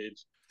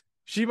Backpage?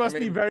 She must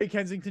be very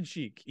Kensington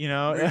chic, We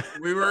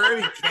were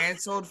already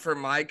canceled for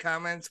my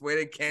comments. Way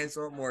to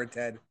cancel it more,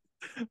 Ted.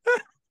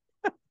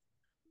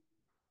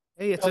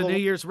 Hey, it's a New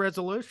Year's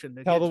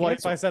resolution. Tell the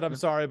wife I said I'm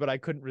sorry, but I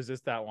couldn't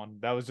resist that one.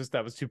 That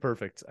was too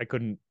perfect. I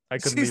couldn't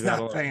She's leave that not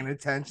alone. paying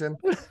attention.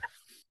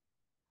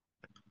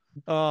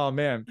 Oh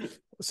man.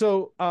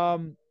 So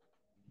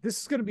this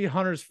is going to be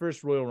Hunter's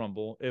first Royal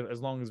Rumble, as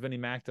long as Vinnie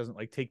Mac doesn't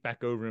like take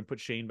back over and put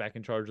Shane back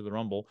in charge of the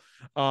Rumble.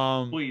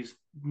 Please,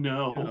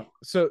 no.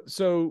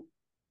 So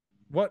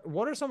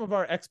what are some of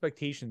our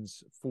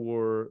expectations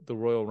for the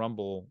Royal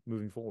Rumble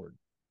moving forward?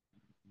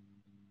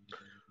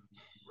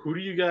 Who do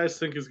you guys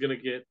think is going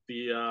to get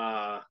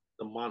the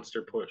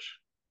monster push?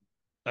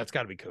 That's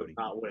got to be Cody.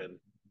 Not win.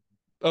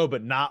 Oh,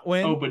 but not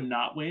win? Oh, but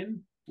not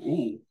win?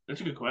 Ooh,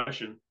 that's a good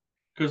question.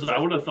 Because I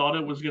would have thought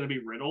it was going to be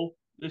Riddle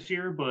this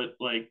year, but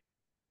like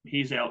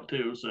he's out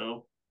too,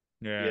 so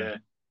yeah.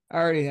 I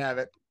already have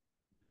it.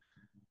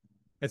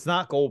 It's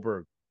not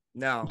Goldberg.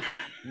 No,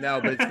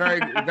 but it's very,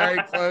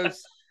 very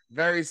close,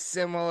 very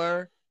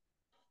similar.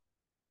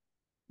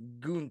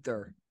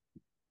 Gunther.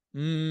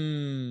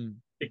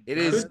 It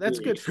is. That's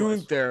good.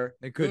 Gunther.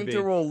 It could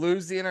Gunther be. will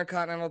lose the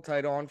Intercontinental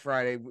title on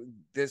Friday.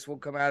 This will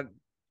come out.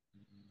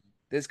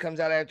 This comes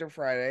out after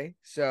Friday.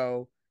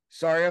 So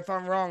sorry if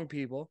I'm wrong,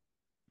 people.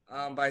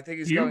 But I think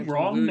he's going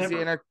to lose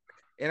the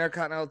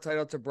Intercontinental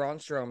title to Braun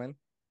Strowman,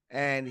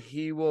 and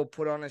he will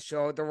put on a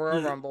show at the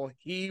Royal Rumble.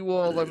 He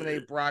will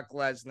eliminate Brock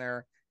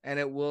Lesnar, and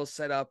it will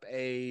set up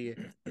a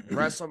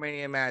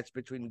WrestleMania match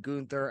between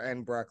Gunther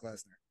and Brock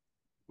Lesnar.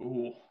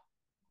 Ooh.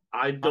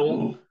 I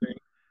don't think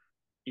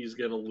he's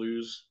going to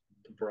lose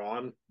to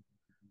Braun.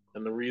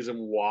 And the reason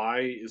why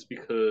is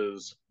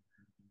because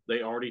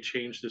they already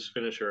changed his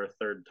finisher a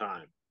third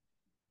time.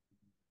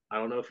 I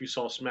don't know if you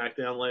saw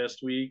SmackDown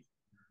last week,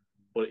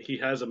 but he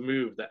has a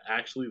move that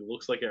actually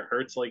looks like it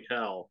hurts like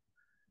hell.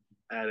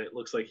 And it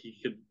looks like he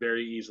could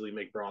very easily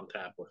make Braun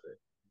tap with it.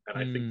 And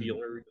I think the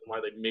only reason why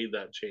they made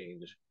that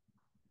change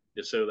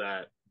is so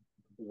that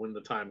when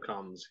the time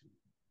comes,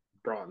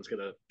 Braun's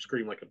going to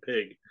scream like a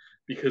pig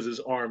because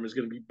his arm is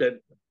going to be bent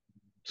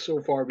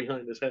so far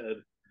behind his head.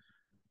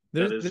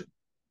 There's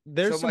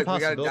so, some Mike, we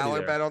got a possibility dollar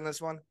there. bet on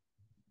this one?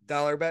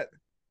 Dollar bet?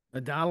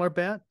 A dollar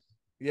bet?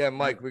 Yeah,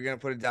 Mike, we're going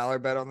to put a dollar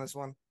bet on this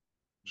one?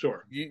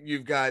 Sure.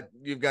 You've got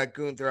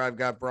Gunther, I've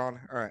got Braun.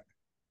 All right.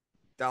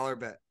 Dollar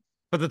bet.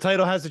 But the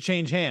title has to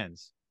change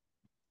hands.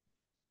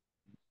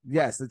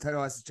 Yes, the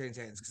title has to change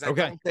hands because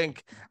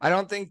I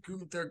don't think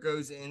Gunther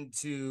goes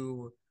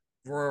into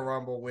Royal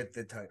Rumble with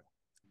the title.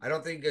 I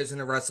don't think it goes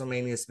into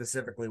WrestleMania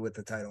specifically with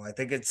the title. I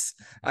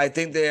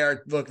think they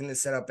are looking to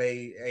set up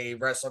a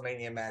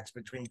WrestleMania match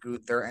between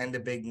Gunther and a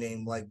big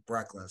name like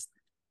Brock Lesnar.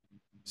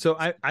 So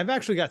I've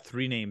actually got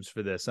 3 names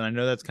for this, and I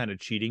know that's kind of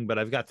cheating, but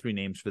I've got 3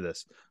 names for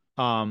this.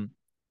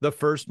 The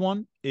first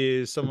one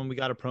is someone we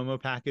got a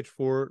promo package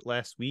for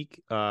last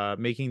week,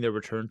 making their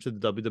return to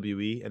the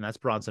WWE, and that's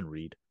Bronson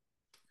Reed.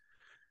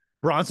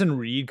 Bronson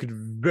Reed could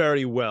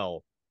very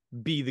well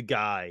be the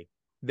guy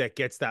that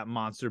gets that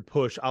monster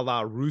push, a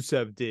la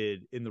Rusev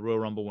did in the Royal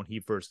Rumble when he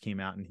first came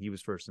out and he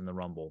was first in the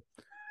Rumble.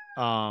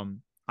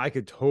 I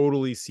could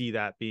totally see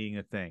that being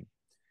a thing.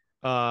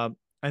 And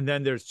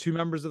then there's two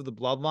members of the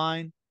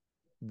Bloodline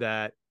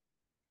that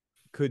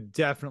could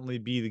definitely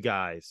be the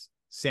guys,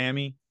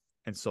 Sammy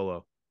and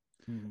Solo.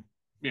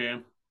 Yeah.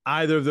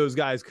 Either of those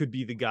guys could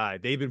be the guy.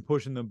 They've been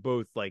pushing them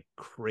both like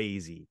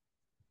crazy.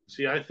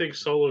 See, I think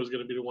Solo is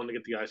going to be the one to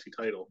get the IC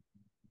title.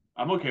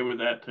 I'm okay with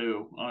that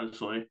too,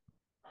 honestly.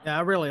 Yeah,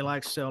 I really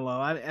like Solo.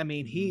 I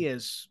mean, he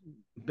has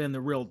been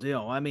the real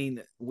deal. I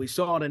mean, we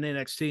saw it in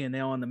NXT and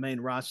now on the main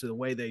roster, the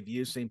way they've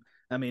used him.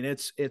 I mean,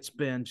 it's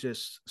been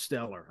just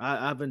stellar.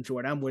 I've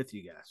enjoyed. I'm with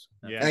you guys.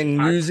 Yeah. And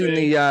using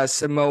the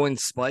Samoan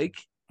spike.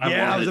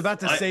 I was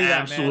about to say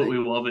that. Absolutely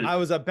love it. I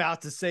was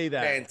about to say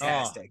that.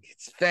 Fantastic.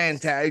 It's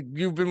fantastic.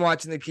 You've been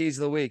watching the Keys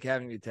of the Week,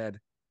 haven't you, Ted?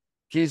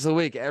 Keys of the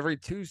Week every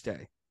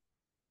Tuesday.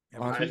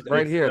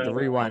 Right here at the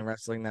Wre-Wind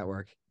Wrestling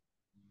Network.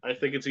 I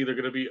think it's either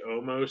going to be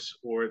Omos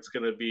or it's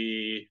going to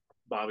be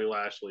Bobby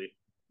Lashley.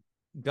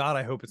 God,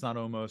 I hope it's not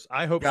Omos.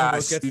 I hope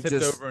Omos gets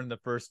tipped over in the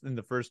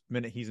first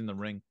minute he's in the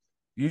ring.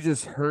 You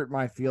just hurt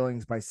my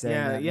feelings by saying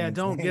that. Yeah,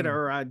 don't get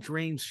our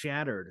dreams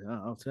shattered.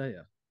 I'll tell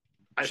you.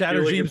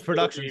 Shattered Dreams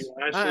Productions.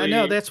 I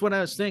know, that's what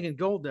I was thinking.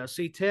 Goldust.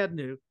 See, Ted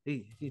knew.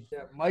 Yeah,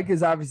 Mike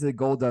is obviously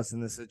Goldust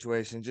in this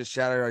situation. Just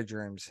shatter our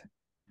dreams.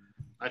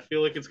 I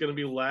feel like it's going to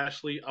be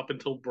Lashley up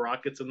until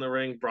Brock gets in the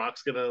ring.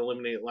 Brock's going to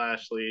eliminate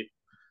Lashley,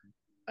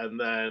 and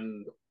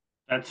then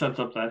that sets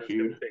up that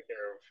feud. Take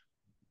care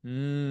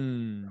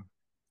of.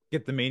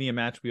 Get the Mania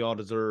match we all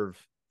deserve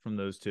from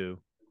those two.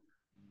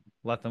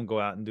 Let them go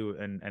out and do it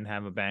and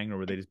have a banger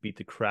where they just beat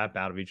the crap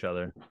out of each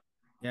other.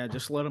 Yeah,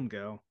 just let them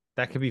go.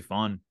 That could be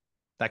fun.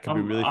 That could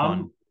be really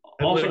fun.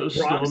 Also,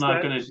 still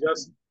not going to.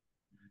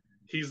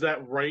 He's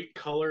that right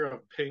color of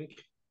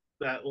pink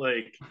that,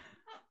 like,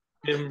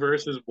 him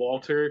versus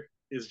Walter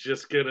is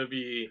just going to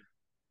be.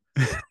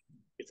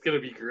 It's going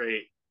to be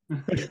great.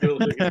 He's going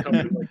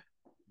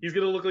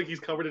to look like he's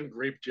covered in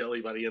grape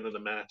jelly by the end of the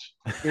match.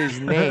 His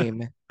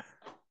name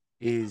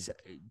is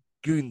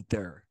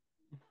Gunther.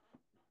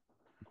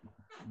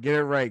 Get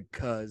it right,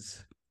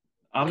 cuz.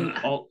 I'm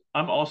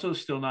also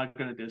still not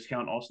going to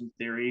discount Austin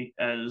Theory,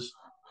 as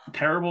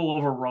terrible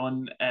of a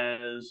run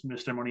as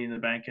Mr. Money in the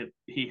Bank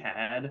he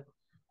had.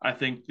 I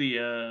think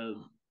the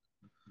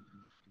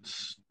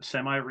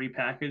semi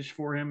repackage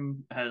for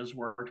him has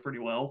worked pretty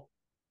well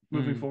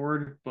moving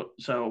forward. But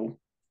so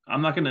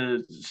I'm not going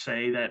to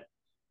say that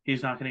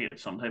he's not going to get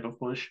some type of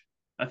push.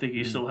 I think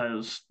he still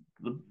has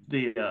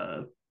he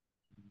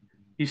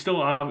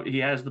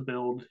has the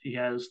build, he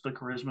has the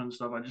charisma and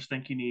stuff. I just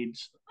think he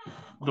needs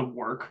the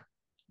work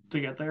to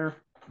get there.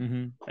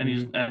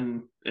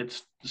 And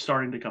it's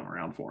starting to come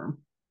around for him.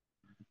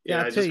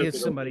 Yeah, I'll tell you,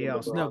 it's somebody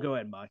else. No, go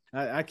ahead, Mike.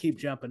 I keep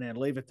jumping in.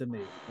 Leave it to me.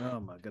 Oh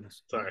my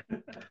goodness. Sorry.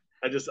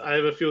 I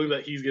have a feeling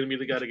that he's going to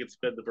be the guy that gets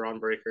fed the Braun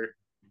Breaker.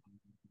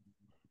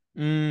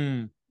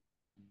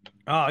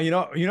 Oh, you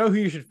know who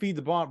you should feed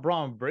the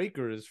Braun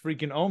Breaker is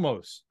freaking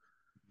Omos.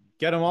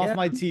 Get him off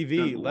my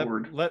TV.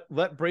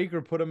 Let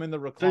Breaker put him in the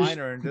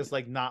recliner and just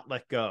like not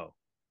let go.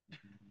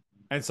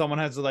 And someone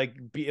has to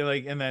like be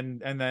like, and then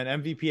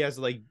MVP has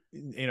to like,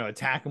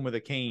 attack him with a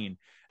cane.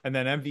 And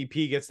then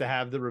MVP gets to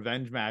have the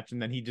revenge match, and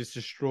then he just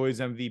destroys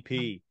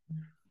MVP.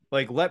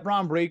 Like, let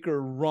Braun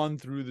Breaker run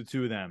through the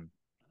two of them.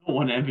 I don't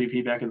want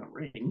MVP back in the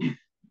ring.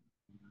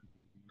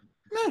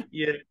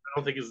 Yeah, I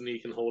don't think his knee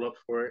can hold up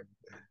for it.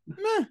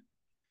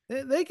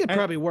 They could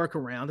probably work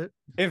around it.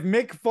 If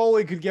Mick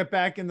Foley could get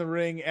back in the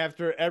ring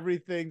after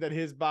everything that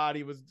his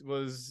body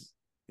was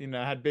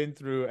had been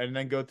through, and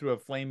then go through a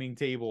flaming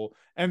table,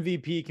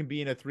 MVP can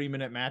be in a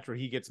 3-minute match where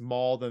he gets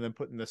mauled and then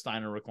put in the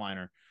Steiner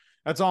recliner.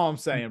 That's all I'm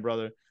saying,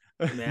 brother.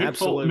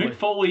 Absolutely. Mick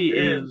Foley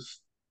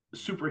is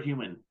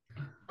superhuman.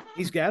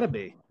 He's got to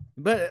be.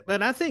 But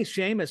I think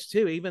Sheamus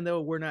too, even though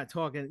we're not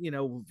talking,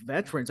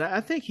 veterans, I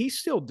think he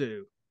still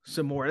do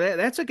some more.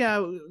 That's a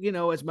guy,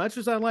 as much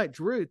as I like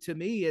Drew, to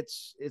me,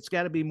 it's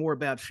got to be more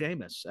about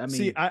Sheamus. I mean,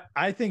 see,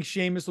 I think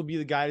Sheamus will be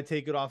the guy to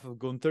take it off of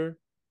Gunther.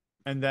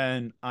 And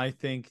then I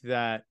think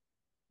that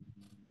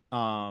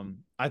Solo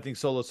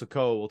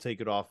Sikoa will take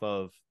it off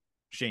of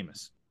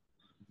Sheamus.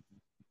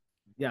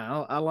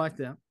 Yeah, I like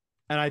that.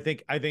 And I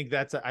think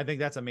that's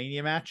a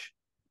Mania match.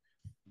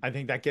 I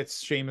think that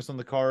gets Sheamus on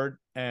the card,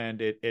 and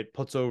it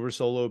puts over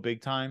Solo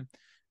big time.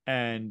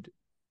 And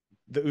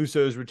the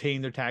Usos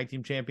retain their tag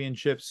team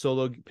championships.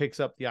 Solo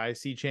picks up the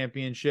IC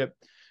championship.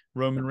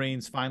 Roman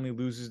Reigns finally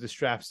loses the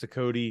straps to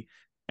Cody,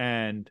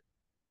 and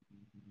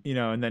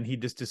and then he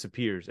just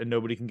disappears, and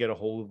nobody can get a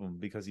hold of him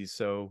because he's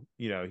so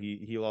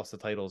he lost the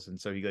titles, and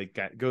so he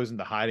goes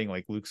into hiding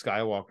like Luke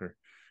Skywalker,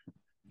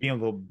 being a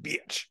little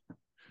bitch.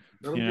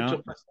 Let him get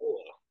jumped by Solo.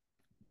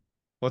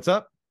 What's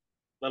up?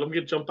 Let him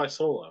get jumped by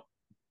Solo.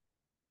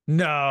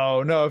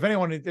 No. If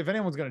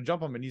anyone's gonna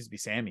jump him, it needs to be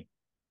Sammy.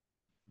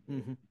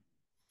 Mm-hmm.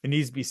 It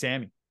needs to be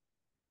Sammy.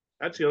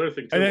 That's the other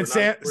thing too. And then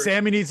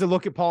Sammy needs to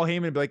look at Paul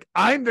Heyman and be like,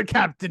 "I'm the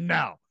captain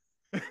now."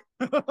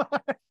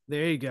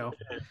 There you go.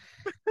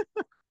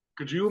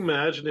 Could you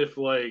imagine if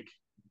like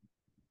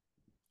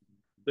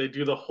they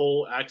do the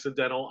whole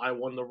accidental "I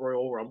won the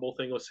Royal Rumble"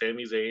 thing with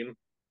Sami Zayn?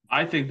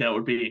 I think that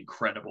would be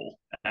incredible.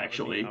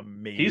 Actually,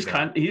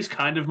 amazing. he's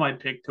kind of my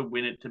pick to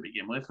win it to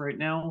begin with right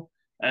now.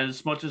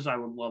 As much as I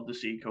would love to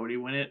see Cody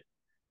win it,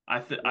 I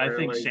think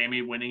like,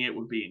 Sammy winning it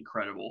would be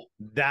incredible.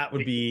 That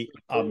would be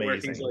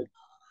amazing. He's like,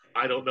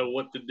 I don't know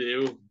what to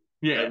do.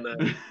 Yeah. And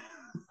then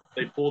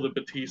they pull the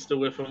Batista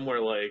with him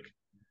where like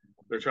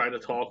they're trying to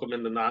talk him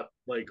into not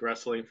like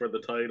wrestling for the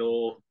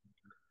title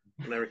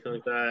and everything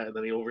like that. And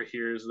then he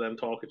overhears them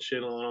talking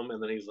shit on him.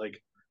 And then he's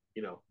like,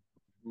 you know,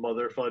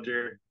 mother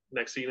fudger.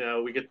 Next thing you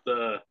know, we get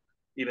the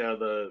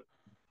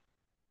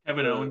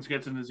Kevin Owens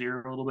gets in his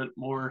ear a little bit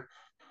more.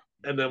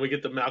 And then we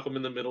get the Malcolm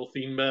in the Middle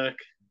theme back.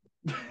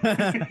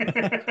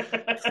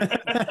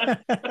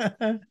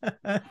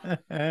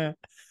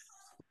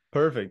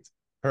 Perfect.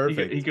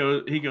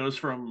 He goes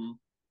from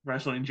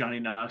wrestling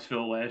Johnny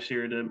Knoxville last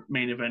year to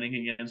main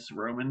eventing against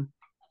Roman.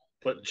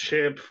 But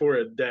champ for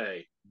a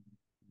day.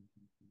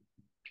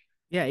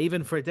 Yeah,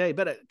 even for a day.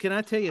 But can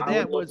I tell you, I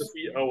would love to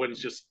see Owens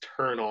just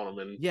turn on him.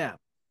 And yeah.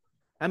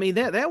 I mean,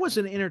 that was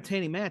an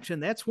entertaining match,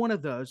 and that's one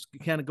of those,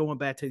 kind of going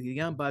back to the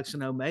Young Bucks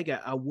and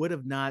Omega, I would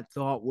have not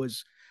thought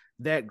was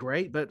that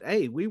great. But,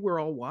 hey, we were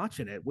all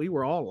watching it. We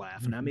were all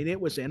laughing. I mean,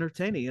 it was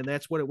entertaining, and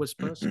that's what it was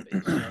supposed to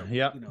be. So,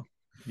 yep.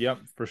 Yep,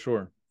 for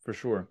sure. For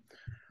sure.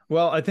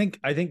 Well, I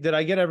think did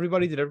I get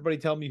everybody? Did everybody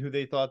tell me who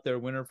they thought their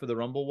winner for the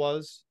Rumble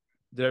was?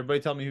 Did everybody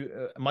tell me who?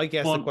 Mike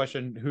asked the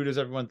question, who does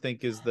everyone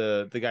think is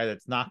the guy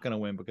that's not going to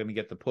win but going to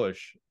get the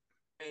push?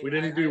 We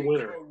didn't do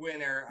winner.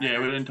 Yeah,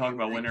 we didn't talk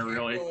about winner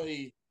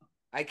really.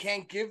 I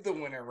can't give the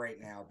winner right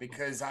now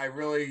because I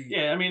really.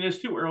 Yeah, I mean, it's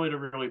too early to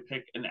really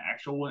pick an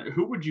actual winner.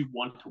 Who would you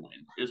want to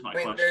win? Is my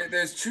question.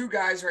 There's two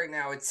guys right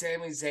now. It's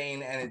Sami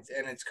Zayn and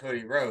it's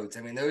Cody Rhodes.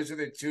 I mean, those are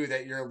the two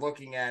that you're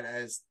looking at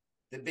as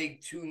the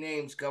big two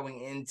names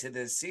going into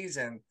this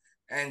season.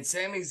 And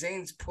Sami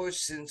Zayn's push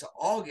since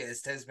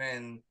August has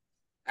been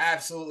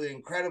absolutely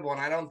incredible. And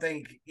I don't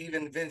think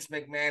even Vince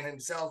McMahon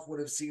himself would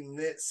have seen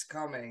this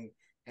coming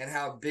and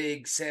how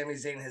big Sami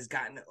Zayn has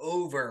gotten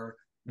over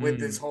with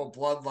this whole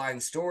bloodline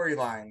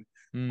storyline.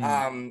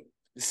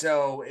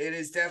 So it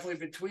is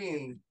definitely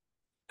between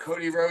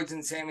Cody Rhodes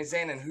and Sami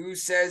Zayn. And who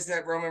says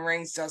that Roman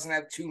Reigns doesn't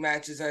have two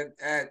matches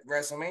at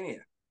WrestleMania?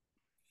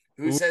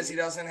 Who says he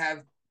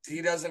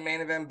doesn't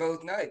main event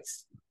both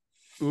nights?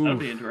 That'd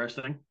be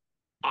interesting.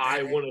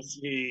 I want to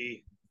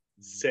see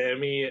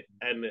Sammy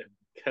and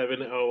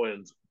Kevin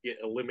Owens get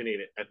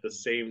eliminated at the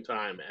same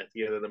time at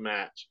the end of the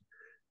match,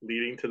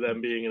 leading to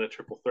them being in a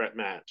triple threat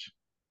match.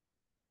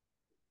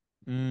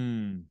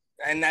 And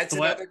that's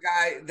another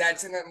guy.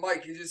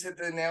 Mike, you just hit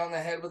the nail on the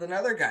head with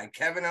another guy.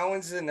 Kevin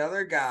Owens is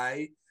another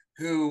guy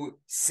who,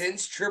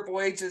 since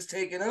Triple H has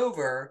taken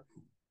over,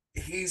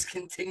 he's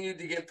continued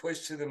to get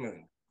pushed to the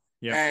moon.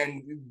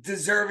 And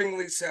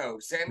deservingly so.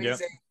 Sami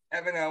Zayn,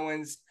 Kevin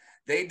Owens,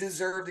 they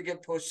deserve to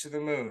get pushed to the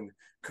moon.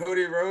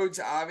 Cody Rhodes,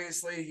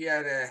 obviously, he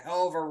had a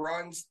hell of a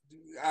run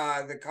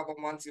the couple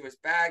months he was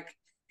back.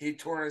 He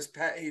tore his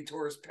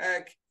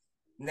pec.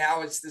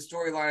 Now it's the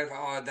storyline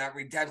of that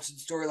redemption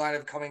storyline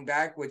of coming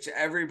back, which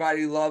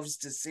everybody loves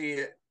to see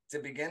it to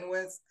begin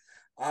with.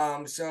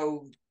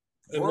 So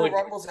Royal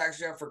Rumble's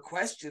actually up for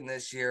question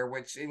this year,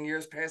 which in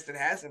years past it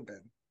hasn't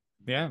been.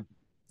 Yeah.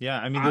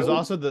 I mean, there's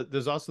also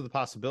the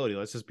possibility.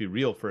 Let's just be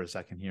real for a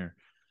second here.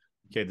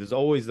 Okay, there's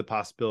always the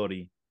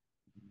possibility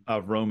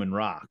of Roman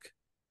Rock,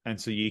 and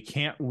so you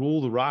can't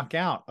rule the Rock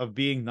out of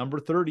being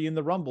number 30 in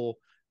the Rumble,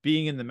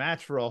 being in the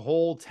match for a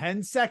whole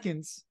 10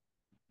 seconds.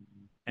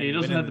 He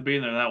doesn't have to be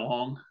in there that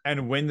long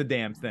and win the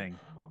damn thing.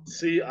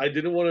 See, I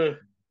didn't want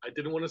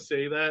to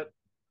say that,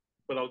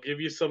 but I'll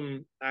give you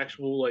some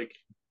actual like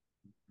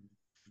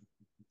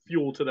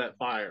fuel to that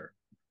fire.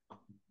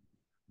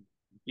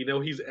 You know,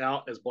 he's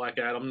out as Black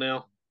Adam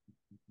now.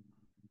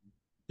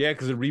 Yeah,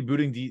 because they're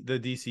rebooting the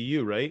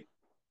DCU, right?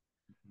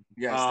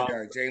 Yes, they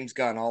are. James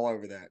Gunn all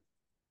over that.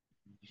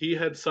 He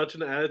had such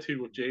an attitude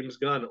with James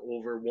Gunn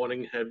over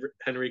wanting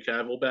Henry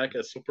Cavill back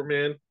as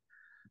Superman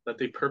that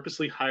they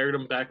purposely hired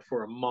him back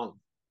for a month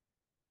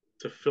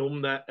to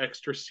film that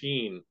extra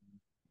scene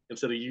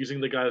instead of using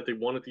the guy that they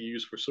wanted to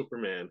use for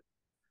Superman.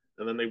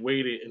 And then they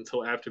waited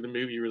until after the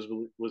movie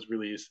was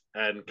released,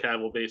 and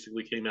Cavill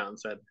basically came out and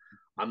said,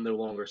 "I'm no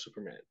longer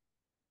Superman."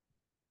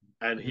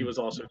 And he was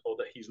also told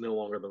that he's no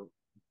longer the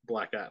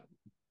Black Adam.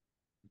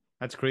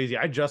 That's crazy.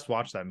 I just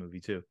watched that movie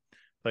too,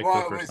 for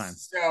the first time.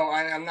 So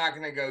I'm not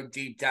going to go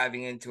deep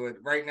diving into it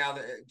right now.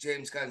 That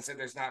James Gunn said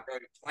there's not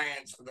really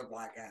plans for the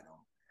Black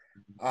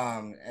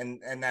Adam,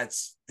 and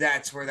that's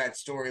where that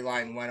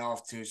storyline went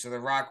off to. So The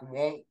Rock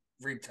won't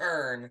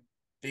return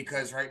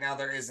because right now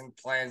there isn't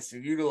plans to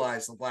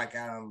utilize the Black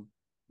Adam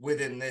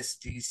within this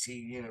DC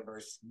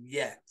universe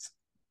yet.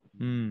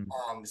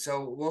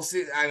 So we'll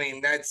see. I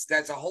mean,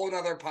 that's a whole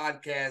nother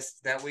podcast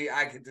that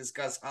I could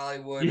discuss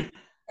Hollywood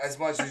as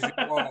much as you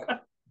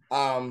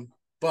want.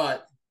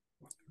 But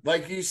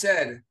like you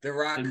said, The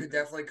Rock could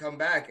definitely come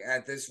back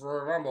at this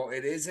Royal Rumble.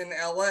 It is in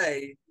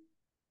LA.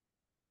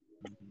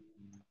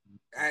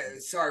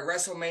 Sorry,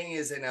 WrestleMania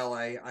is in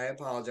LA. I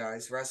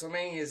apologize.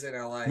 WrestleMania is in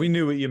LA. We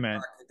knew what you meant.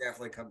 Rock could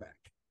definitely come back.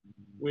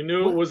 We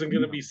knew it wasn't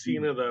going to be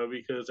Cena though,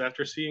 because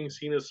after seeing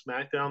Cena's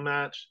SmackDown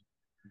match,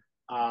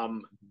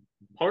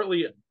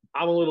 partly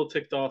I'm a little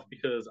ticked off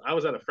because I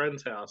was at a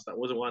friend's house that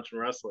wasn't watching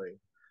wrestling,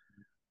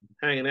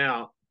 hanging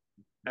out,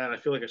 and I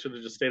feel like I should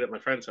have just stayed at my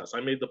friend's house.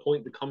 I made the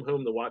point to come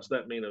home to watch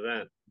that main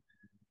event,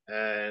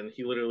 and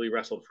he literally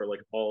wrestled for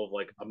like all of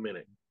like a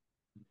minute.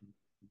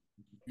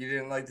 You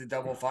didn't like the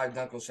double five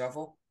knuckle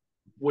shuffle?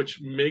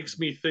 Which makes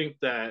me think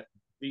that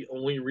the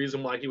only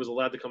reason why he was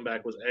allowed to come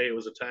back was A, it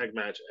was a tag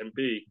match, and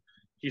B,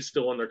 he's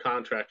still under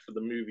contract for the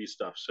movie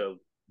stuff, so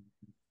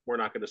we're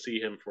not going to see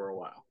him for a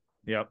while.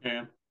 Yep.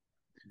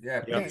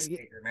 Yeah,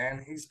 Peacemaker,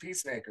 man. He's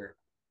Peacemaker.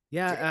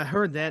 Yeah, I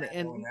heard that.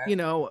 And, you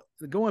know,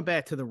 going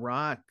back to The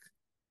Rock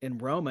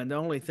and Roman, the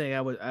only thing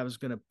I was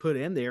going to put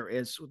in there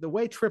is the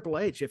way Triple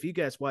H, if you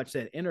guys watch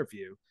that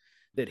interview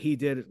that he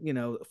did, you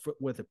know,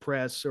 with the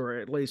press, or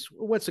at least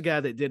what's the guy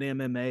that did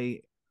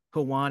MMA,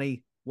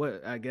 Helwani,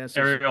 what I guess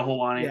Ariel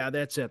Helwani. Yeah,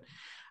 that's it.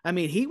 I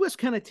mean, he was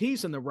kind of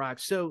teasing The Rock.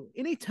 So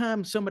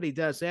anytime somebody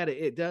does that,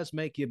 it does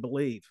make you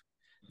believe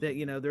that,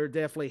 you know, there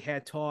definitely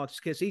had talks,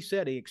 because he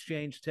said he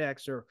exchanged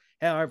texts or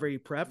however he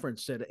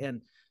preferenced it.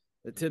 And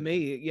to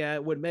me, yeah,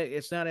 it would make,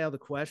 it's not out of the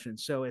question.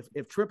 So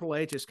if Triple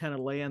H is kind of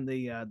laying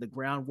the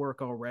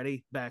groundwork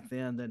already back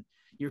then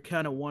you're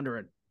kind of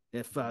wondering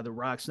if The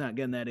Rock's not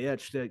getting that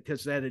itch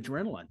because that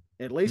adrenaline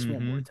at least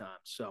one more time.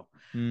 So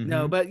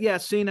no, but yeah,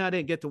 Cena, I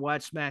didn't get to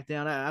watch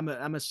SmackDown.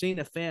 I'm a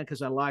Cena fan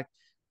because I like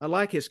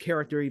his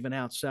character even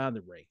outside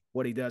the ring,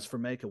 what he does for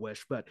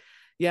Make-A-Wish. But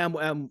yeah,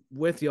 I'm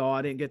with y'all.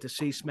 I didn't get to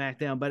see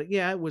SmackDown, but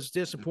yeah, it was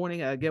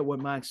disappointing. I get what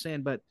Mike's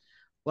saying, but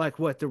like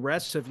what the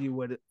rest of you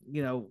would,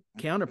 you know,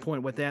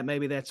 counterpoint with that,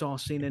 maybe that's all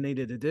Cena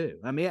needed to do.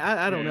 I mean,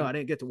 I don't know. I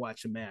didn't get to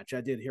watch the match.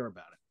 I did hear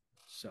about it.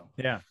 So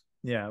yeah.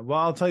 Well,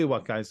 I'll tell you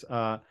what, guys.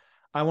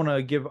 I want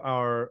to give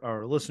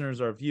our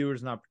listeners, our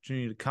viewers, an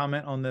opportunity to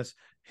comment on this.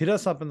 Hit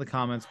us up in the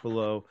comments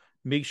below.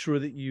 Make sure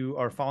that you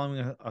are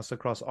following us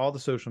across all the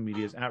social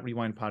medias at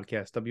Rewind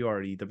Podcast,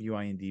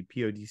 WREWIND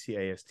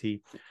PODCAST.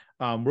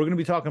 We're going to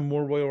be talking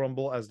more Royal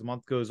Rumble as the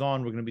month goes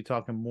on. We're going to be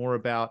talking more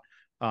about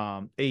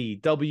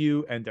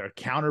AEW and their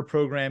counter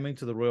programming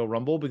to the Royal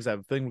Rumble, because I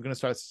think we're going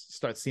to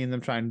start seeing them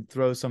try and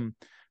throw some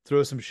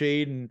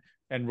shade, and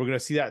we're going to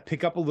see that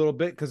pick up a little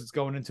bit because it's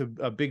going into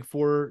a big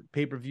 4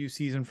 pay-per-view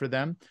season for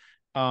them.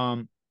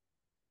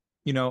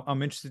 You know,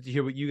 I'm interested to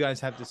hear what you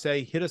guys have to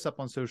say. Hit us up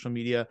on social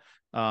media.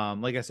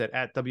 Like I said,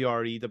 at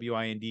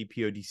WREWIND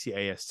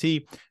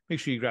PODCAST. Make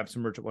sure you grab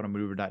some merch at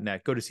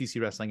whatamaneuver.net. Go to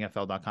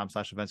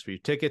ccwrestlingfl.com/events for your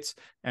tickets.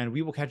 And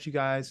we will catch you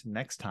guys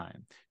next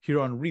time here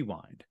on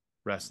Rewind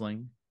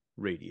Wrestling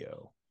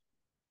Radio.